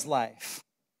someone's life.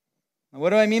 Now, what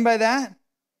do I mean by that?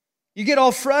 You get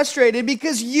all frustrated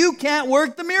because you can't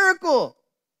work the miracle.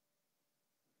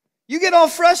 You get all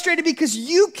frustrated because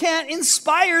you can't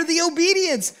inspire the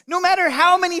obedience. No matter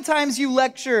how many times you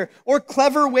lecture or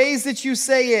clever ways that you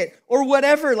say it or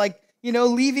whatever, like, you know,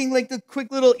 leaving like the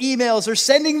quick little emails or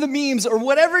sending the memes or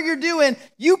whatever you're doing,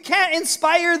 you can't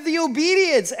inspire the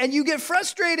obedience and you get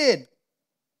frustrated.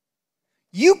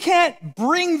 You can't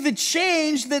bring the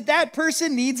change that that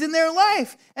person needs in their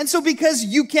life. And so because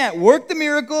you can't work the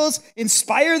miracles,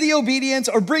 inspire the obedience,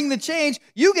 or bring the change,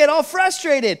 you get all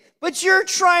frustrated. But you're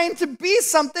trying to be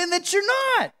something that you're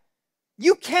not.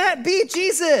 You can't be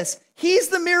Jesus. He's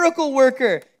the miracle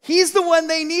worker. He's the one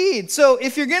they need. So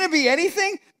if you're going to be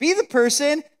anything, be the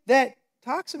person that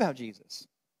talks about Jesus.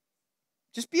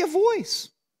 Just be a voice.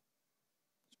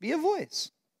 Be a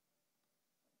voice.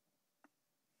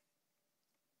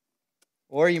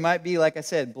 Or you might be, like I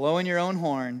said, blowing your own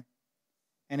horn,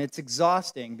 and it's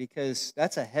exhausting because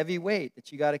that's a heavy weight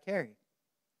that you got to carry.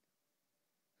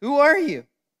 Who are you?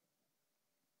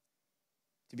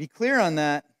 To be clear on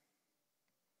that,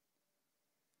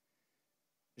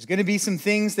 there's going to be some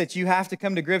things that you have to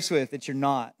come to grips with that you're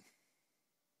not.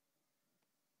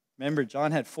 Remember,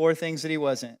 John had 4 things that he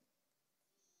wasn't,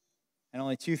 and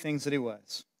only 2 things that he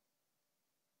was.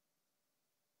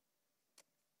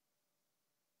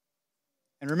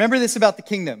 And remember this about the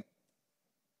kingdom.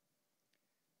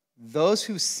 Those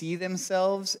who see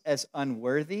themselves as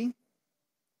unworthy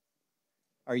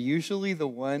are usually the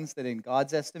ones that in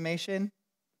God's estimation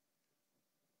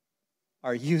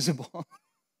are usable.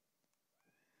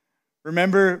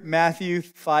 Remember Matthew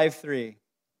 5:3.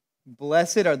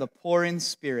 Blessed are the poor in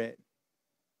spirit,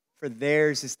 for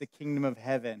theirs is the kingdom of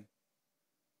heaven.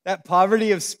 That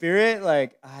poverty of spirit,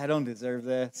 like, I don't deserve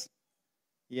this.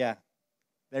 Yeah.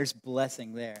 There's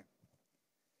blessing there.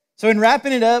 So in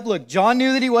wrapping it up, look, John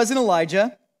knew that he wasn't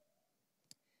Elijah.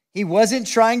 He wasn't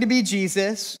trying to be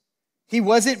Jesus. He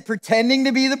wasn't pretending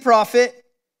to be the prophet.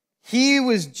 He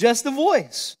was just a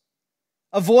voice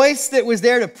that was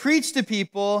there to preach to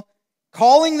people,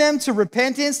 calling them to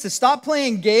repentance, to stop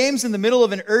playing games in the middle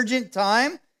of an urgent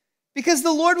time, because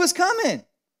the Lord was coming.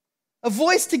 A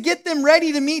voice to get them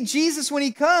ready to meet Jesus when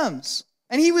he comes.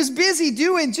 And he was busy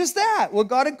doing just that, what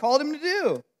God had called him to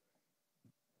do.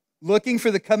 Looking for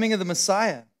the coming of the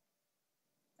Messiah.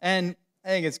 And I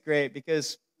think it's great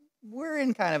because we're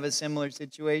in kind of a similar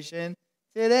situation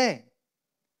today.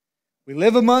 We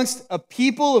live amongst a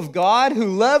people of God who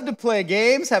love to play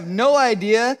games, have no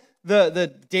idea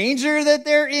the danger that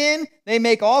they're in. They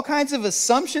make all kinds of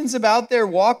assumptions about their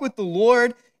walk with the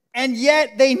Lord, and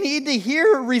yet they need to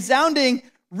hear a resounding,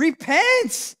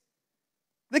 repent.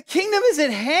 The kingdom is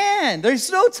at hand. There's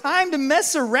no time to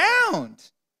mess around.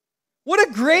 What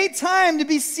a great time to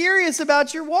be serious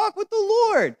about your walk with the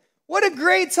Lord. What a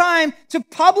great time to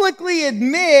publicly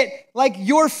admit like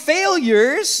your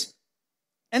failures.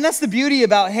 And that's the beauty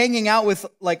about hanging out with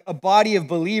like a body of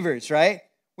believers, right?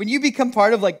 when you become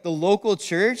part of like the local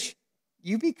church,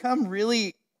 you become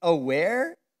really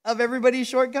aware of everybody's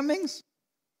shortcomings.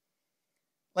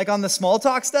 Like on the small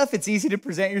talk stuff, it's easy to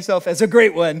present yourself as a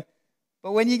great one.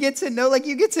 But when you get to know, like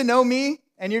you get to know me,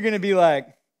 and you're going to be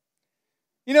like,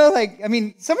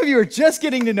 some of you are just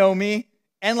getting to know me,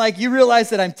 and like you realize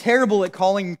that I'm terrible at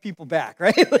calling people back,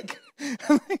 right?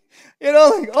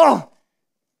 Oh,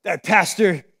 that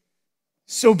pastor,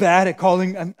 so bad at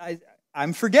calling.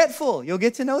 I'm forgetful. You'll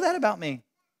get to know that about me.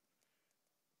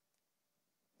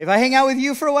 If I hang out with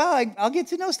you for a while, I'll get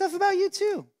to know stuff about you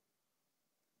too.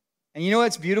 And you know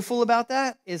what's beautiful about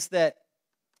that is that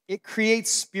it creates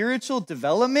spiritual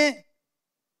development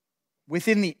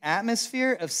within the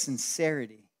atmosphere of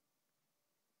sincerity.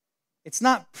 It's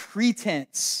not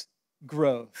pretense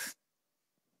growth.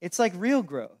 It's like real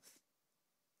growth.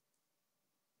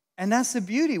 And that's the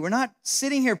beauty. We're not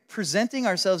sitting here presenting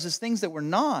ourselves as things that we're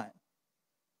not.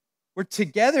 We're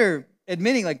together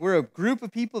admitting like we're a group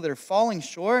of people that are falling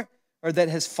short or that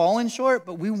has fallen short,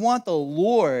 but we want the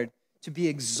Lord to be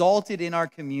exalted in our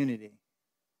community.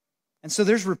 And so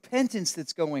there's repentance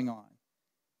that's going on.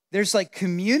 There's like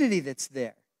community that's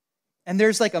there. And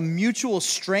there's like a mutual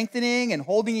strengthening and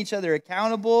holding each other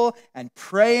accountable and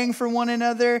praying for one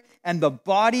another. And the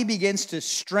body begins to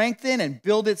strengthen and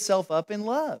build itself up in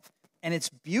love. And it's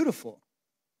beautiful.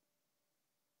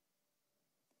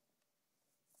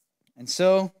 And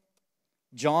so,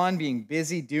 John being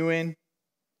busy doing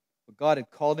what God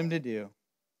had called him to do,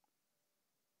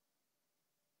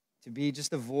 to be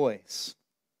just a voice,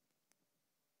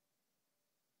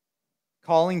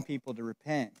 calling people to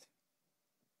repent.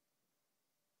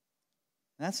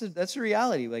 And that's a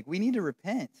reality. Like, we need to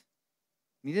repent.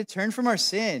 We need to turn from our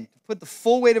sin, to put the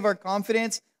full weight of our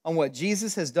confidence on what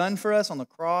Jesus has done for us on the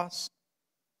cross,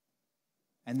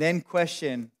 and then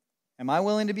question, am I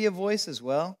willing to be a voice as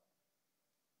well?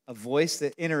 A voice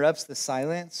that interrupts the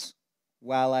silence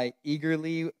while I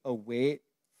eagerly await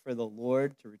for the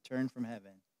Lord to return from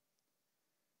heaven.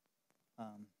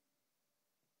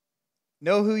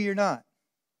 Know who you're not.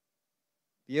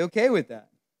 Be okay with that.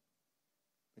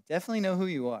 But definitely know who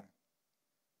you are.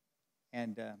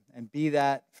 And be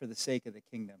that for the sake of the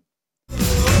kingdom.